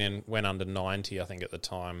 Fairly lean, and went under 90, I think, at the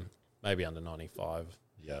time, maybe under 95.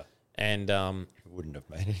 Yeah. And it wouldn't have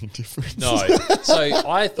made any difference. No. So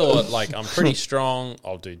I thought, like, I'm pretty strong.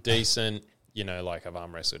 I'll do decent. You know, like, I've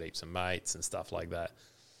arm wrestled heaps of mates and stuff like that.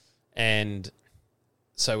 And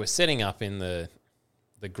so we're setting up in the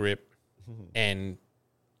grip, and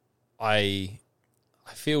I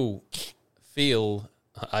feel Phil,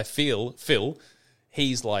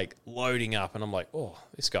 he's like loading up, and I'm like, oh,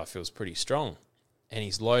 this guy feels pretty strong. And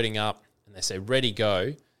he's loading up, and they say, ready,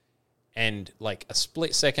 go. And like a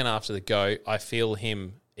split second after the go, I feel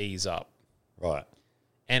him ease up. Right.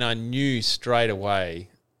 And I knew straight away,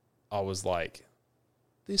 I was like,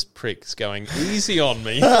 this prick's going easy on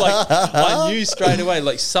me. Like, I knew straight away,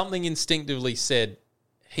 like, something instinctively said,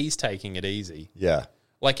 he's taking it easy. Yeah.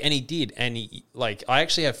 Like, and he did. And he, like, I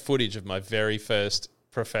actually have footage of my very first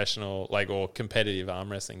professional, like, or competitive arm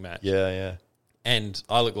wrestling match. Yeah, yeah. And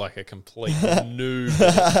I look like a complete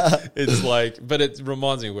noob. It's like, but it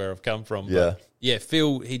reminds me where I've come from. Yeah. But yeah,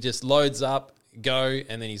 Phil, he just loads up, go,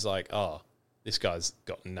 and then he's like, oh, this guy's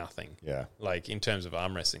got nothing. Yeah. Like, in terms of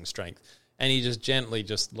arm wrestling strength. And he just gently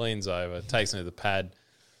just leans over, takes me to the pad.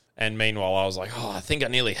 And meanwhile, I was like, oh, I think I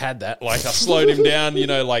nearly had that. Like, I slowed him down, you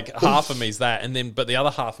know, like half of me's that. And then, but the other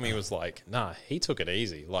half of me was like, nah, he took it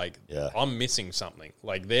easy. Like, I'm missing something.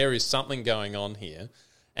 Like, there is something going on here.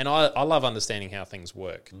 And I love understanding how things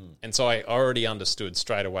work. And so I already understood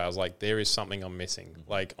straight away. I was like, there is something I'm missing.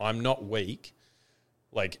 Like, I'm not weak,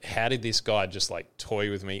 like, how did this guy just like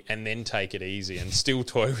toy with me and then take it easy and still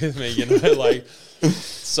toy with me, you know? Like,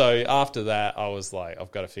 so after that, I was like,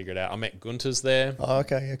 I've got to figure it out. I met Gunter's there. Oh,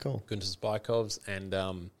 okay, yeah, cool. Gunter's Bykovs.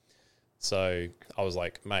 And so I was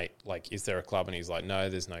like, mate, like, is there a club? And he's like, no,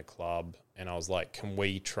 there's no club. And I was like, can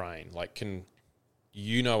we train? Like, can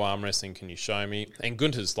you know arm wrestling? Can you show me? And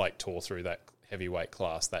Gunter's like tore through that heavyweight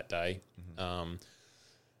class that day.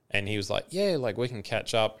 And he was like, yeah, like we can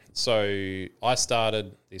catch up. So I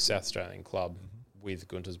started the South Australian Club with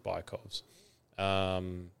Gunter's Bykovs.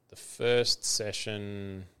 The first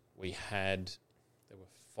session we had, there were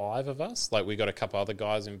 5 of us. Like we got a couple other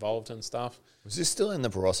guys involved and stuff. Was this still in the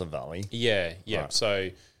Barossa Valley? Yeah. Right. So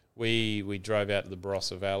we drove out to the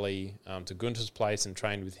Barossa Valley to Gunter's place and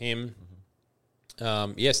trained with him.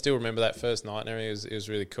 Still remember that first night and everything. It was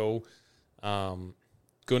really cool.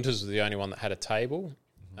 Gunter's was the only one that had a table.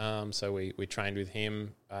 So we trained with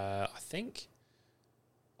him. I think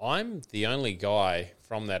I'm the only guy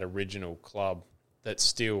from that original club that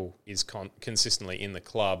still is consistently in the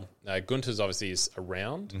club. Gunter's obviously is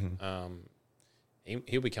around.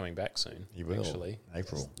 He'll be coming back soon. He will. Actually.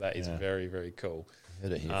 April. That is very, very cool.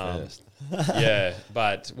 Heard it here first. Yeah,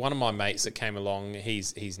 but one of my mates that came along,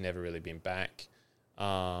 he's never really been back.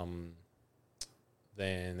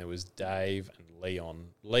 Then there was Dave and Leon.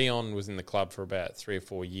 Leon was in the club for about 3 or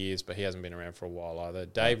 4 years, but he hasn't been around for a while either.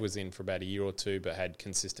 Dave was in for about a year or 2, but had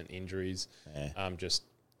consistent injuries. Yeah.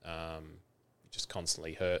 Just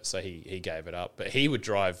constantly hurt, so he gave it up. But he would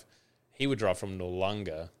drive from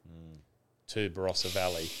Noarlunga to Barossa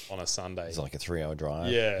Valley on a Sunday. It's like a 3-hour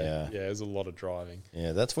drive. Yeah, it was a lot of driving.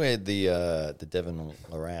 Yeah, that's where the Devon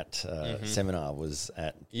Larat seminar was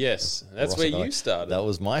at. Yes, that's Barossa where Valley. you started. That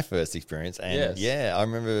was my first experience. And Yes. I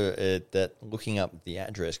remember that looking up the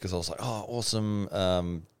address because I was like, oh,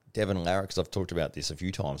 awesome. Devon Larratt, because I've talked about this a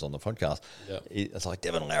few times on the podcast. Yep. It's like,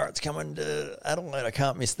 Devon Larratt's coming to Adelaide. I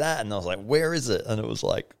can't miss that. And I was like, where is it? And it was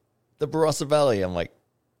like, the Barossa Valley. I'm like,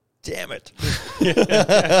 damn it. And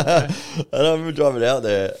I remember driving out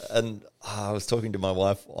there and I was talking to my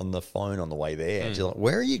wife on the phone on the way there. And she's like,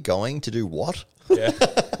 where are you going to do what? Yeah.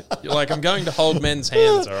 You're like, I'm going to hold men's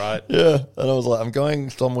hands, all right? Yeah. And I was like, I'm going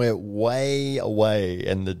somewhere way away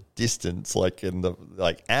in the distance, like in the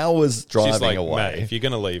hours driving She's like, away. mate, if you're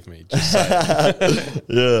going to leave me, just say it.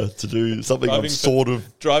 Yeah, to do something I'm sort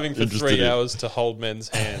of driving for interested 3 in. hours to hold men's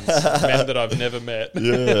hands, men that I've never met.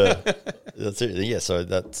 Yeah. That's it. Yeah, so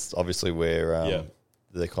that's obviously where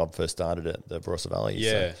the club first started at the Barossa Valley.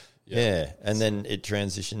 Yeah. So, yeah. And then it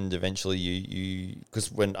transitioned eventually. You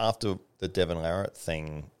because when after the Devon Larratt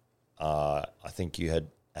thing, I think you had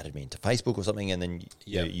added me into Facebook or something, and then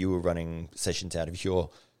you were running sessions out of your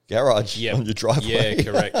garage on your driveway. Yeah,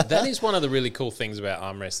 correct. That is one of the really cool things about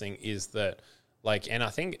arm wrestling is that, like, and I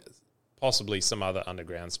think possibly some other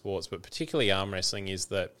underground sports, but particularly arm wrestling, is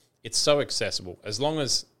that it's so accessible. As long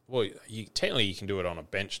as, well, technically you can do it on a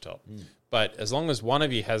bench top, but as long as one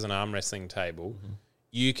of you has an arm wrestling table,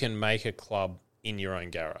 you can make a club in your own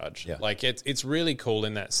garage. Yeah. Like, it's really cool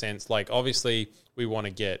in that sense. Like, obviously we want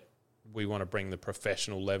to bring the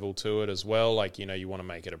professional level to it as well. Like, you know, you want to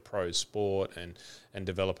make it a pro sport and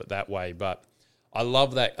develop it that way. But I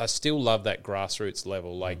love that. I still love that grassroots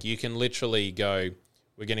level. Like, you can literally go,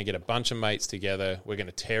 we're going to get a bunch of mates together. We're going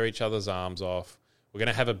to tear each other's arms off. We're going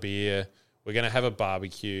to have a beer. We're going to have a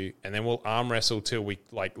barbecue. And then we'll arm wrestle till we,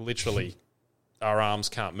 like, literally our arms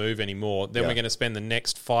can't move anymore. Then we're going to spend the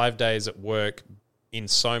next 5 days at work in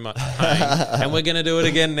so much pain, and we're going to do it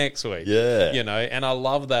again next week. Yeah. You know, and I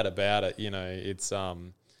love that about it. You know,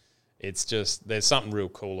 it's just, there's something real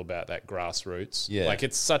cool about that grassroots. Yeah. Like,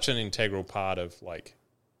 it's such an integral part of, like,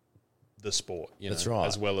 the sport, you know, That's right.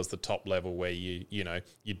 as well as the top level where you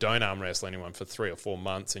don't arm wrestle anyone for 3 or 4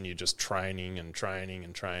 months and you're just training and training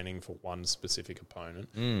and training for one specific opponent,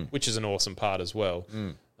 which is an awesome part as well.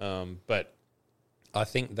 But I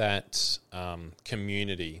think that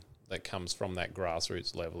community that comes from that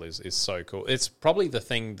grassroots level is so cool. It's probably the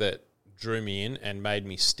thing that drew me in and made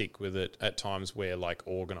me stick with it at times where, like,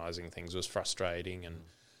 organising things was frustrating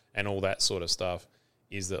and all that sort of stuff,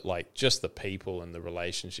 is that, like, just the people and the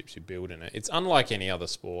relationships you build in it. It's unlike any other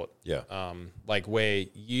sport. Yeah. Like, where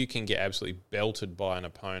you can get absolutely belted by an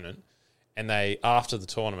opponent and they, after the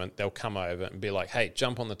tournament, they'll come over and be like, hey,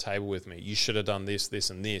 jump on the table with me. You should have done this, this,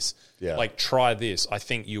 and this. Yeah. Like, try this. I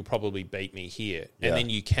think you'll probably beat me here. Yeah. And then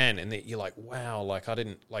you can. And then you're like, wow, like,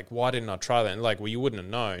 why didn't I try that? And like, well, you wouldn't have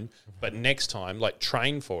known. But next time, like,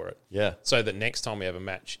 train for it. Yeah. So that next time we have a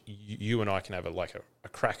match, you and I can have a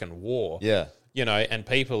crack and war. Yeah. You know, and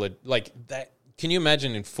people are like that. can you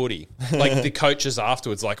imagine in footy, like the coaches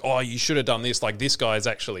afterwards, like, oh, you should have done this. Like this guy is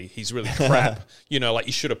actually, he's really crap. Like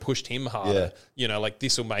you should have pushed him harder. Like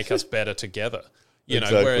this will make us better together.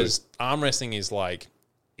 Exactly. Whereas arm wrestling is like,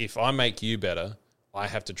 if I make you better, I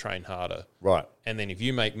have to train harder. Right. And then if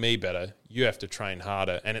you make me better, you have to train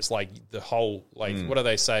harder. And it's like the whole, like, what do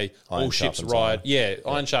they say? Iron all ships ride.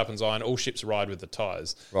 Iron sharpens iron. All ships ride with the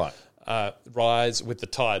tides. Right. Rise with the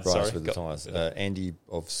tides. Rise with the tides. Andy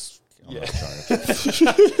of...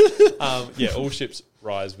 all ships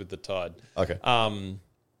rise with the tide. Okay.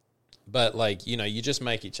 But like, you just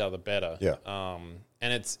make each other better. Yeah.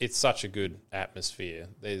 And it's such a good atmosphere.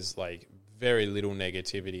 There's like very little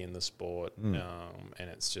negativity in the sport. And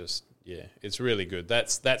it's just, it's really good.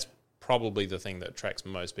 That's probably the thing that attracts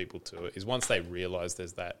most people to it, is once they realize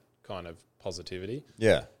there's that kind of positivity.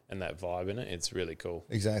 Yeah. And that vibe in it, it's really cool.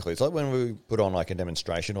 Exactly. It's like when we put on like a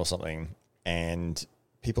demonstration or something and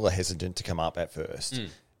people are hesitant to come up at first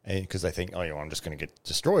because they think, I'm just going to get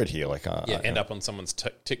destroyed here. Like, end up on someone's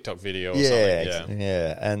TikTok video or something.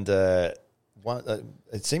 Yeah. And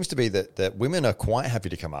it seems to be that women are quite happy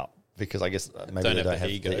to come up because I guess maybe they don't have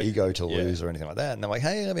the ego to lose or anything like that. And they're like,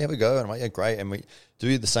 hey, let me have a go. And I'm like, yeah, great. And we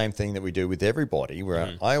do the same thing that we do with everybody,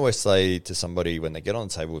 where I always say to somebody when they get on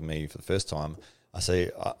the table with me for the first time, I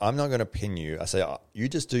say, I'm not going to pin you. I say, you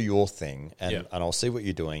just do your thing and I'll see what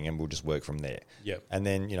you're doing and we'll just work from there. Yep. And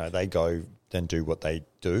then, they go and do what they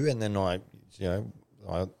do. And then I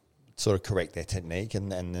sort of correct their technique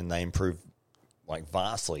and then they improve like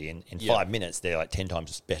vastly. In 5 minutes, they're like 10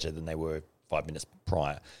 times better than they were 5 minutes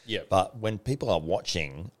prior. Yep. But when people are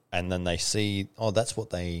watching and then they see, that's what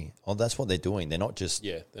they're doing. They're not just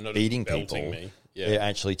they're not beating belting people. me. Yeah. They're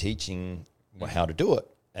actually teaching how to do it.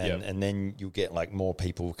 And then you'll get like more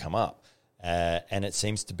people come up. And it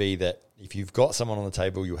seems to be that if you've got someone on the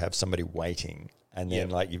table, you'll have somebody waiting. And then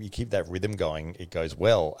like if you keep that rhythm going, it goes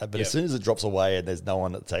well. But as soon as it drops away and there's no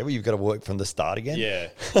one at the table, you've got to work from the start again. Yeah.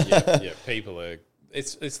 People are,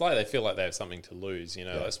 it's like they feel like they have something to lose,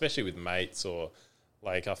 especially with mates or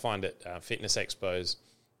like I find at fitness expos,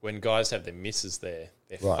 when guys have their missus there,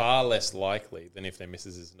 they're far less likely than if their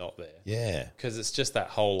missus is not there. Yeah. Because it's just that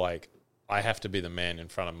whole like, I have to be the man in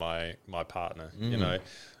front of my partner, and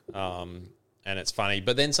it's funny.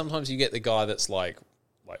 But then sometimes you get the guy that's like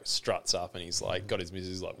struts up and he's like got his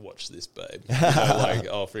missus like, watch this, babe. Like,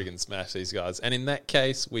 oh, freaking smash these guys. And in that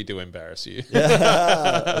case, we do embarrass you.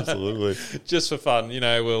 Absolutely. Just for fun,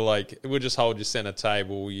 we'll just hold your center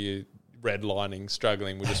table, you redlining,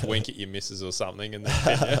 struggling, we'll just wink at your missus or something and then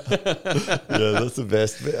Yeah, that's the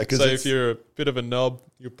best. So if you're a bit of a knob,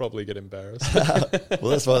 you'll probably get embarrassed.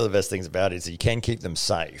 Well, that's one of the best things about it is you can keep them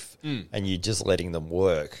safe and you're just letting them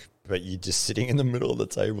work, but you're just sitting in the middle of the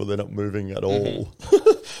table, they're not moving at all.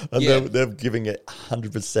 And they're giving it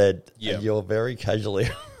 100% and you're very casually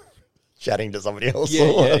chatting to somebody else.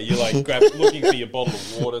 Yeah, you're like looking for your bottle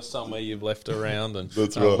of water somewhere you've left around and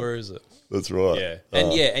that's right. Where is it? That's right. Yeah.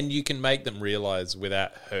 And you can make them realize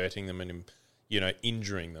without hurting them and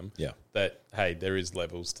injuring them that, hey, there is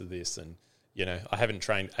levels to this and I haven't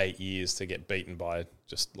trained 8 years to get beaten by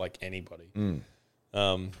just like anybody.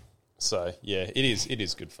 So yeah, it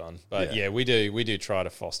is good fun. But we do try to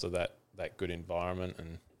foster that good environment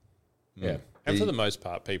and and for the most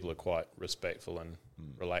part people are quite respectful and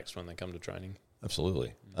relaxed when they come to training.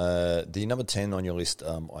 Absolutely. The number 10 on your list,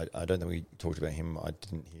 I don't think we talked about him. I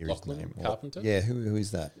didn't hear Lachlan his name. Carpenter? Yeah, who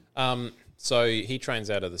is that? So he trains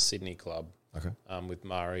out of the Sydney club. Okay. With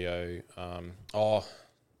Mario. I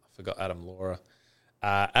forgot Adam Laura.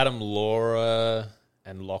 Adam Laura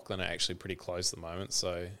and Lachlan are actually pretty close at the moment,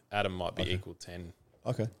 so Adam might be equal 10.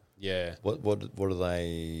 Okay. Yeah. What are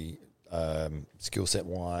they skill set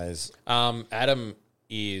wise? Adam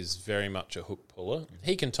is very much a hook puller.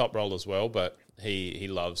 He can top roll as well, but he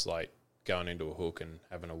loves like going into a hook and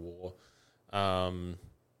having a war.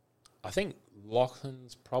 I think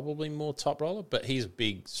Lachlan's probably more top roller, but he's a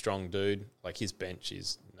big, strong dude. Like his bench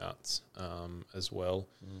is nuts as well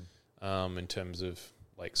in terms of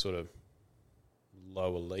like sort of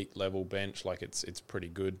low elite level bench. Like it's pretty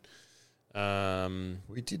good.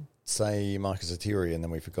 We did say Marcus Atiri and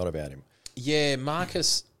then we forgot about him. Yeah,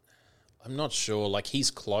 Marcus, I'm not sure. Like he's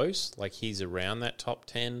close. Like he's around that top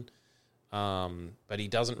 10. But he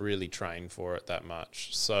doesn't really train for it that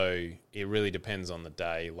much. So it really depends on the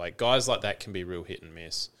day. Like guys like that can be real hit and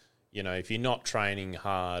miss. If you're not training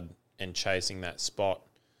hard and chasing that spot,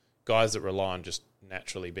 guys that rely on just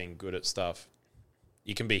naturally being good at stuff,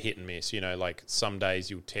 you can be hit and miss. Like some days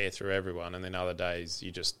you'll tear through everyone and then other days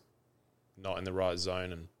you're just not in the right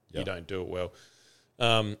zone and you don't do it well.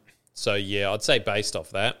 So yeah, I'd say based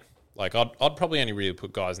off that, Like I'd probably only really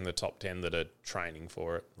put guys in the top 10 that are training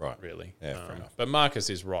for it. Right. Really. Yeah, fair enough. But Marcus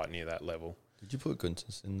is right near that level. Did you put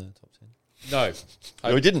Guntis in the top 10? No.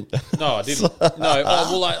 No, he didn't. No, I didn't. No.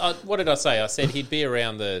 Oh, well, what did I say? I said he'd be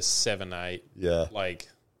around the 7, 8. Yeah. Like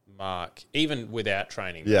mark, even without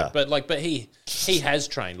training. Yeah. But he has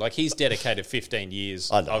trained. Like he's dedicated 15 years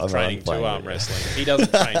I know, of training to arm wrestling. He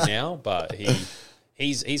doesn't train now, but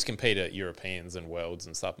he's competed at Europeans and Worlds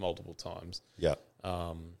and stuff multiple times. Yeah.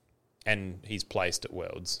 And he's placed at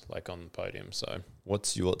Worlds, like on the podium. So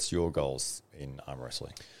What's your goals in arm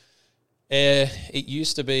wrestling? it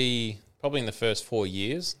used to be probably in the first 4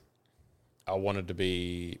 years, I wanted to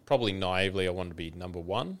be probably naively. I wanted to be number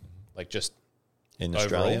one, like just In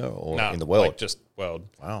overall. Australia or Nah, in the world? like just world.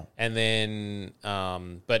 Wow. And then,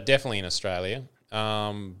 but definitely in Australia.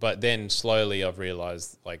 But then slowly I've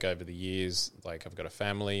realised, like over the years, like I've got a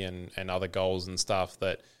family and other goals and stuff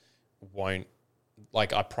that won't,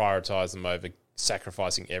 like I prioritise them over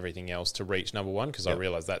sacrificing everything else to reach number one because I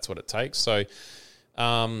realise that's what it takes. So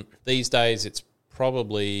these days it's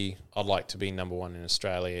probably I'd like to be number one in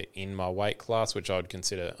Australia in my weight class, which I would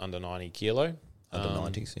consider under 90 kilo. Under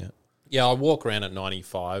 90s, yeah. Yeah, I walk around at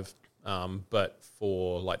 95, but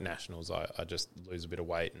for like nationals, I just lose a bit of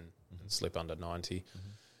weight and slip under 90.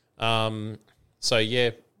 So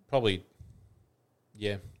yeah, probably,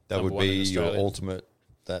 yeah. That would number one be in your Australia. ultimate.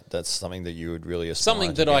 That's something that you would really aspire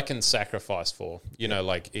Something to that I get. can sacrifice for. You know,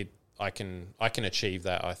 like it. I can achieve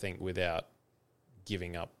that. I think without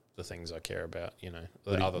giving up the things I care about. You know,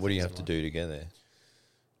 What do you have to do to get there?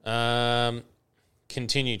 do?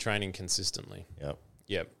 Continue training consistently. Yep.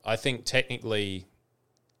 Yeah, I think technically,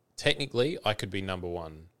 I could be number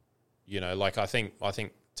one. You know, like I think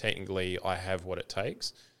technically I have what it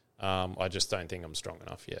takes. I just don't think I'm strong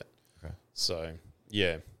enough yet. Okay. So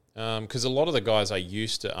yeah, because a lot of the guys I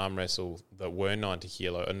used to arm wrestle that were 90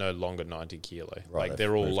 kilo are no longer 90 kilo. Right, Like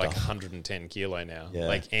they're all moved like up. 110 kilo now. Yeah.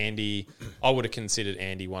 Like Andy, I would have considered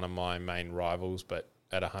Andy one of my main rivals, but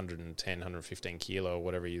at 110, 115 kilo or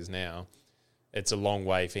whatever he is now, it's a long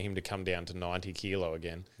way for him to come down to 90 kilo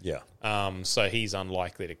again. Yeah. So he's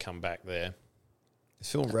unlikely to come back there. Is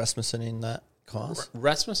Phil Rasmussen in that class?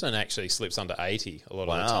 Rasmussen actually slips under 80 a lot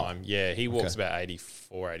of the Wow. time. Yeah, he walks about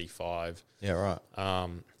 84, 85. Yeah, right.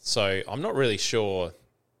 So I'm not really sure.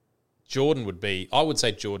 I would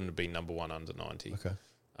say Jordan would be number one under 90. Okay.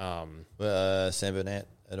 Sam Burnett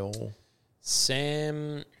at all?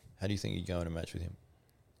 Sam, How do you think you'd go in a match with him?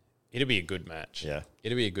 it'd be a good match. Yeah.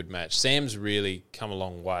 It'd be a good match. Sam's really come a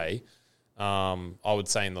long way. I would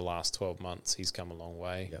say in the last 12 months he's come a long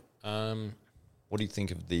way. Yep. Um, What do you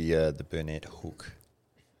think of the Burnett hook?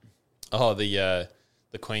 Oh, the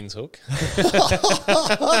Queen's hook.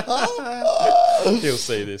 He'll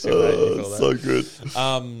see this. He'll hate me for that. So good.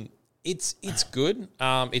 It's good.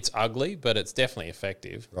 It's ugly, but it's definitely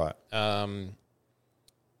effective. Right.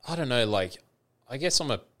 I don't know. Like, I guess I'm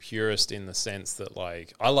a purist in the sense that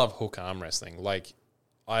like I love hook arm wrestling. Like,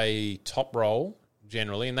 I top roll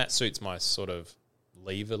generally, and that suits my sort of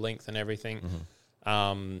lever length and everything.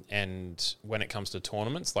 And when it comes to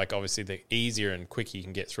tournaments, like obviously the easier and quicker you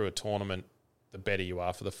can get through a tournament, the better you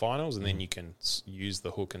are for the finals, and then you can use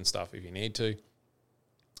the hook and stuff if you need to.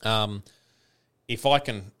 If I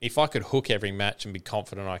could hook every match and be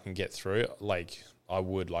confident I can get through, like I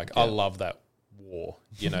would. Like I love that war.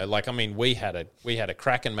 You know, like I mean, we had a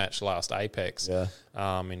Kraken match last Apex,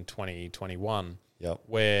 in 2021,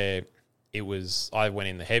 where it was I went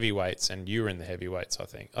in the heavyweights and you were in the heavyweights. I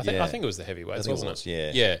think it was the heavyweights, wasn't it?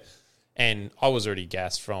 Yeah, yeah. And I was already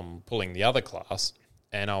gassed from pulling the other class,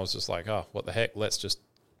 and I was just like, oh, what the heck? Let's just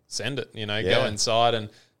send it. You know, go inside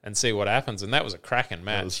and see what happens. And that was a cracking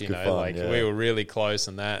match. You know, fun, we were really close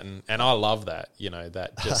and that, and I love that. You know,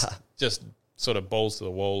 that just sort of balls to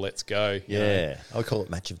the wall. Let's go. you know? Yeah. I call it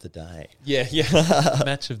match of the day. Yeah.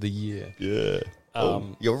 Match of the year. Yeah.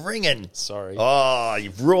 You're ringing. Sorry. Oh,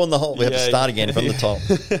 you've ruined the whole. We have to start again from the top.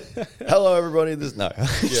 Hello, everybody. There's no.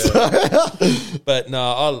 Yeah. But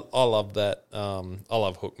no, I love that. I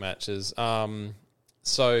love hook matches.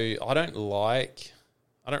 So I don't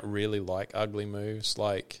really like ugly moves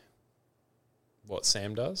like what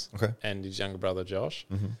Sam does. Okay. And his younger brother Josh.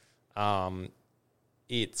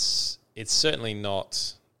 It's certainly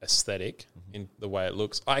not aesthetic in the way it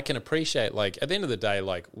looks. I can appreciate, like, at the end of the day,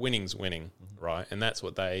 like, winning's winning, right? And that's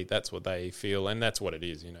what they feel, and that's what it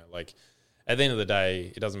is, you know. Like, at the end of the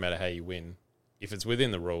day, it doesn't matter how you win. If it's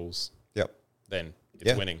within the rules, then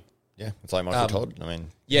it's winning. Yeah, it's like Michael Todd. I mean,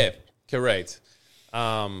 Yeah, correct.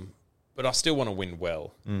 But I still want to win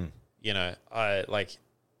well. You know, I like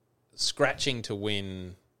scratching to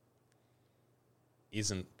win.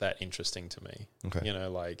 isn't that interesting to me. Okay. You know,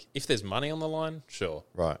 like if there's money on the line, sure.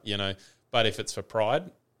 Right. You know, but if it's for pride,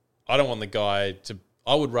 I don't want the guy to,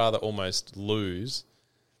 I would rather almost lose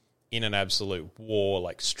in an absolute war,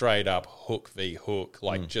 like straight up hook v hook,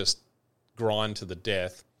 like just grind to the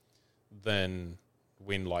death than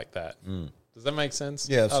win like that. Does that make sense?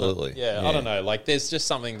 Yeah, absolutely. I don't know. Like there's just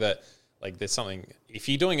something that, like there's something, if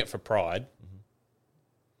you're doing it for pride,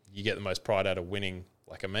 you get the most pride out of winning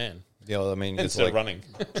like a man. Yeah, well, I mean, it's instead like of running.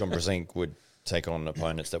 John Brzenk would take on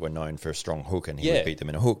opponents that were known for a strong hook, and he would beat them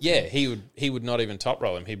in a hook. Yeah, he would not even top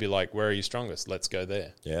roll him. He'd be like, "Where are you strongest? Let's go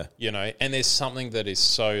there." Yeah. You know, and there's something that is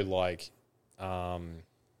so like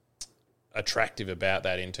attractive about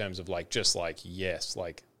that in terms of like just like yes,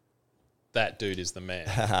 like that dude is the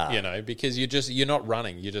man. You know, because you're not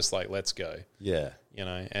running. You're just like, let's go. Yeah. You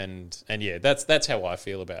know, and yeah, that's how I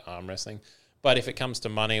feel about arm wrestling. But if it comes to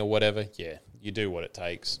money or whatever, yeah, you do what it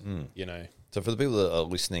takes. You know. So for the people that are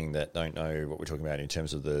listening that don't know what we're talking about in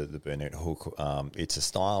terms of the burnout hook, it's a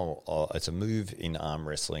style, it's a move in arm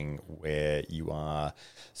wrestling where you are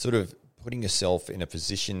sort of putting yourself in a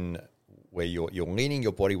position where you're leaning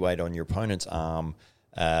your body weight on your opponent's arm,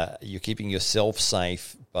 you're keeping yourself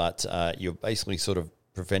safe, but you're basically sort of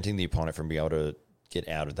preventing the opponent from being able to get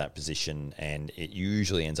out of that position, and it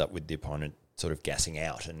usually ends up with the opponent sort of gassing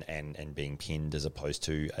out and being pinned, as opposed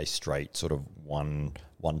to a straight sort of one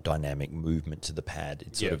dynamic movement to the pad.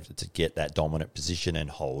 It's sort of to get that dominant position and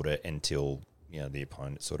hold it until the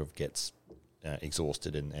opponent sort of gets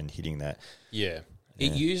exhausted and hitting that. Yeah.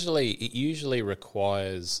 It usually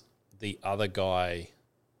requires the other guy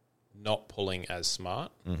not pulling as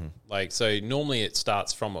smart. Like, so normally it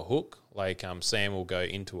starts from a hook. Like Sam will go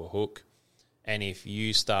into a hook, and if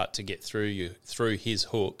you start to get through his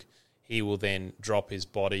hook, he will then drop his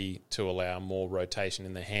body to allow more rotation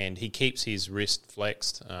in the hand. He keeps his wrist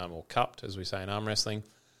flexed or cupped, as we say in arm wrestling.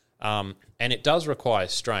 And it does require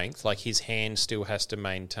strength. Like his hand still has to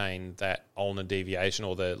maintain that ulnar deviation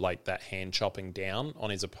or that hand chopping down on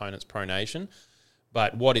his opponent's pronation.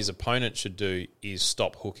 But what his opponent should do is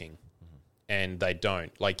stop hooking. And they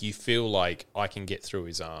don't. Like you feel like I can get through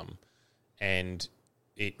his arm. And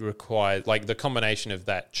it requires like the combination of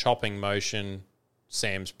that chopping motion,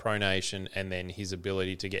 Sam's pronation, and then his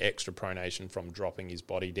ability to get extra pronation from dropping his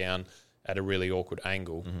body down at a really awkward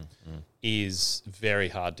angle is very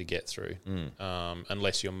hard to get through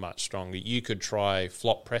unless you're much stronger. You could try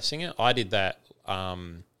flop pressing it. I did that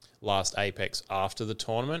last Apex after the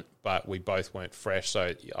tournament, but we both weren't fresh,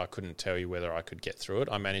 so I couldn't tell you whether I could get through it.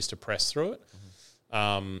 I managed to press through it.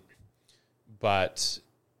 But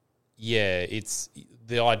yeah, it's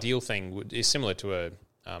the ideal thing is similar to a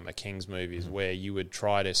King's move is where you would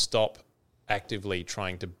try to stop actively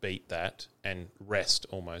trying to beat that and rest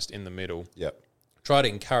almost in the middle. Yep. Try to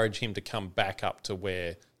encourage him to come back up to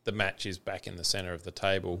where the match is back in the center of the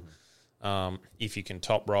table. If you can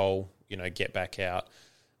top roll, get back out,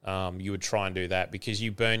 you would try and do that because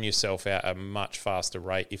you burn yourself out at a much faster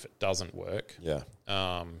rate if it doesn't work. Yeah.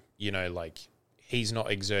 Like he's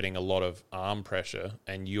not exerting a lot of arm pressure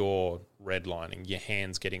and you're redlining, your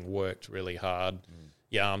hands getting worked really hard.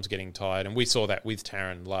 Your arm's getting tired. And we saw that with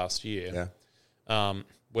Taryn last year,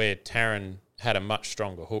 where Taryn had a much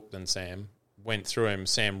stronger hook than Sam, went through him,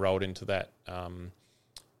 Sam rolled into that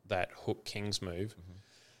hook King's move,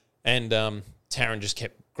 and Taryn just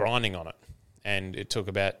kept grinding on it. And it took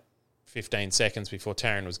about 15 seconds before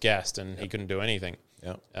Taryn was gassed and he couldn't do anything.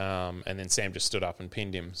 And then Sam just stood up and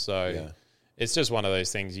pinned him. So it's just one of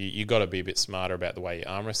those things. You got to be a bit smarter about the way you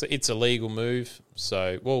arm wrestle. It's a legal move.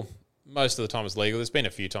 So, most of the time it's legal. There's been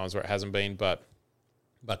a few times where it hasn't been, but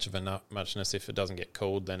much of a muchness. If it doesn't get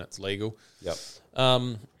called, then it's legal. Yep.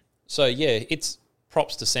 So yeah, it's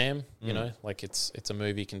props to Sam. Like it's a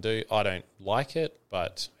move he can do. I don't like it,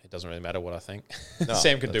 but it doesn't really matter what I think. No,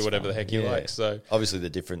 Sam can do whatever the heck he likes. So obviously the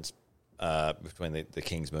difference between the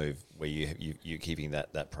King's move, where you're keeping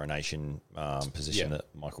that pronation position that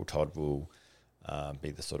Michael Todd will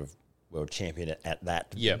be the sort of world champion at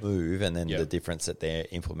that move, and then the difference that they're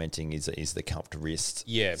implementing is the cupped wrist.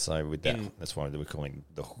 Yeah. So with that, that's why we're calling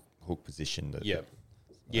the hook position.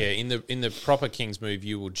 In the proper King's move,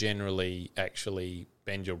 you will generally actually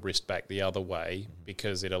bend your wrist back the other way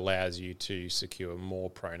because it allows you to secure more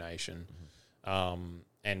pronation,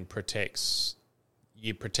 and protects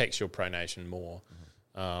your pronation more.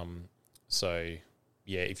 So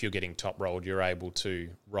yeah, if you're getting top rolled, you're able to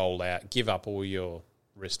roll out, give up all your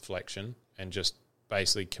wrist flexion and just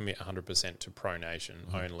basically commit 100% to pronation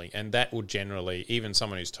only. And that will generally, even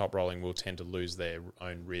someone who's top rolling will tend to lose their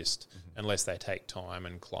own wrist unless they take time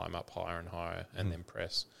and climb up higher and higher and then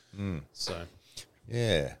press. So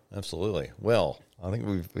Yeah, absolutely. Well, I think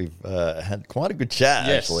we've had quite a good chat,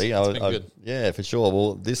 Yes, actually. it's been good. Yeah, for sure.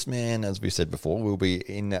 Well, this man, as we said before, will be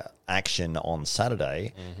in action on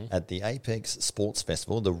Saturday at the Apex Sports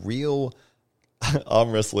Festival, the Real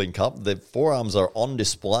Arm Wrestling Cup. The forearms are on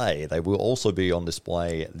display. They will also be on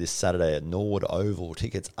display this Saturday at Norwood Oval.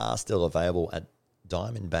 Tickets are still available at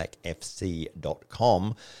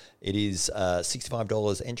diamondbackfc.com. It is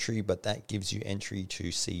 $65 entry, but that gives you entry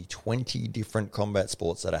to see 20 different combat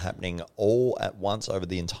sports that are happening all at once over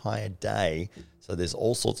the entire day. So there's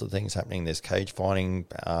all sorts of things happening. There's cage fighting,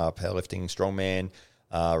 powerlifting, strongman,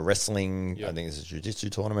 wrestling. Yep. I think there's a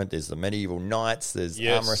jiu-jitsu tournament. There's the medieval knights. There's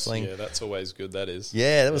Yes, arm wrestling. yeah, that's always good. That is.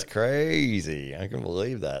 Yeah, that was crazy. I can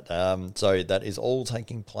believe that. So that is all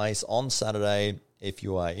taking place on Saturday. If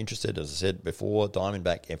you are interested, as I said before,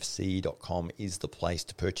 diamondbackfc.com is the place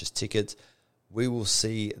to purchase tickets. We will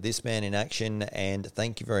see this man in action, and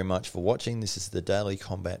thank you very much for watching. This is the Daily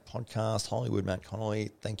Combat Podcast. Hollywood Matt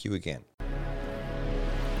Connolly, thank you again.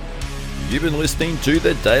 You've been listening to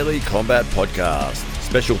the Daily Combat Podcast.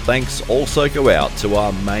 Special thanks also go out to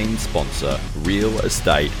our main sponsor, Real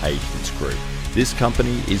Estate Agents Group. This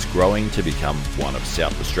company is growing to become one of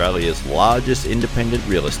South Australia's largest independent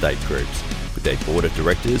real estate groups. With their board of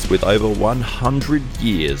directors with over 100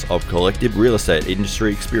 years of collective real estate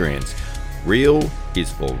industry experience, Real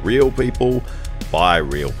is for real people, by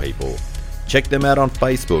real people. Check them out on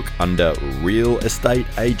Facebook under Real Estate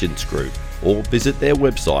Agents Group or visit their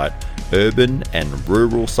website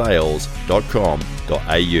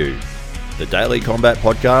urbanandruralsales.com.au. The Daily Combat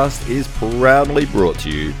Podcast is proudly brought to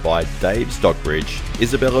you by Dave Stockbridge,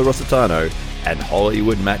 Isabella Rossitano, and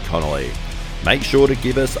Hollywood Matt Connolly. Make sure to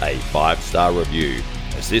give us a 5-star review,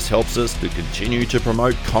 as this helps us to continue to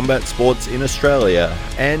promote combat sports in Australia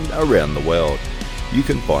and around the world. You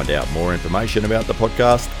can find out more information about the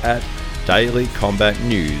podcast at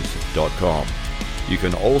dailycombatnews.com. You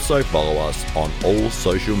can also follow us on all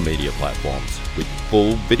social media platforms, with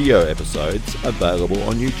full video episodes available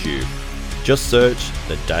on YouTube. Just search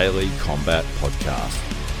the Daily Combat Podcast.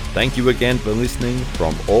 Thank you again for listening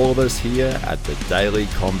from all of us here at the Daily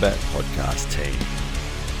Combat Podcast team.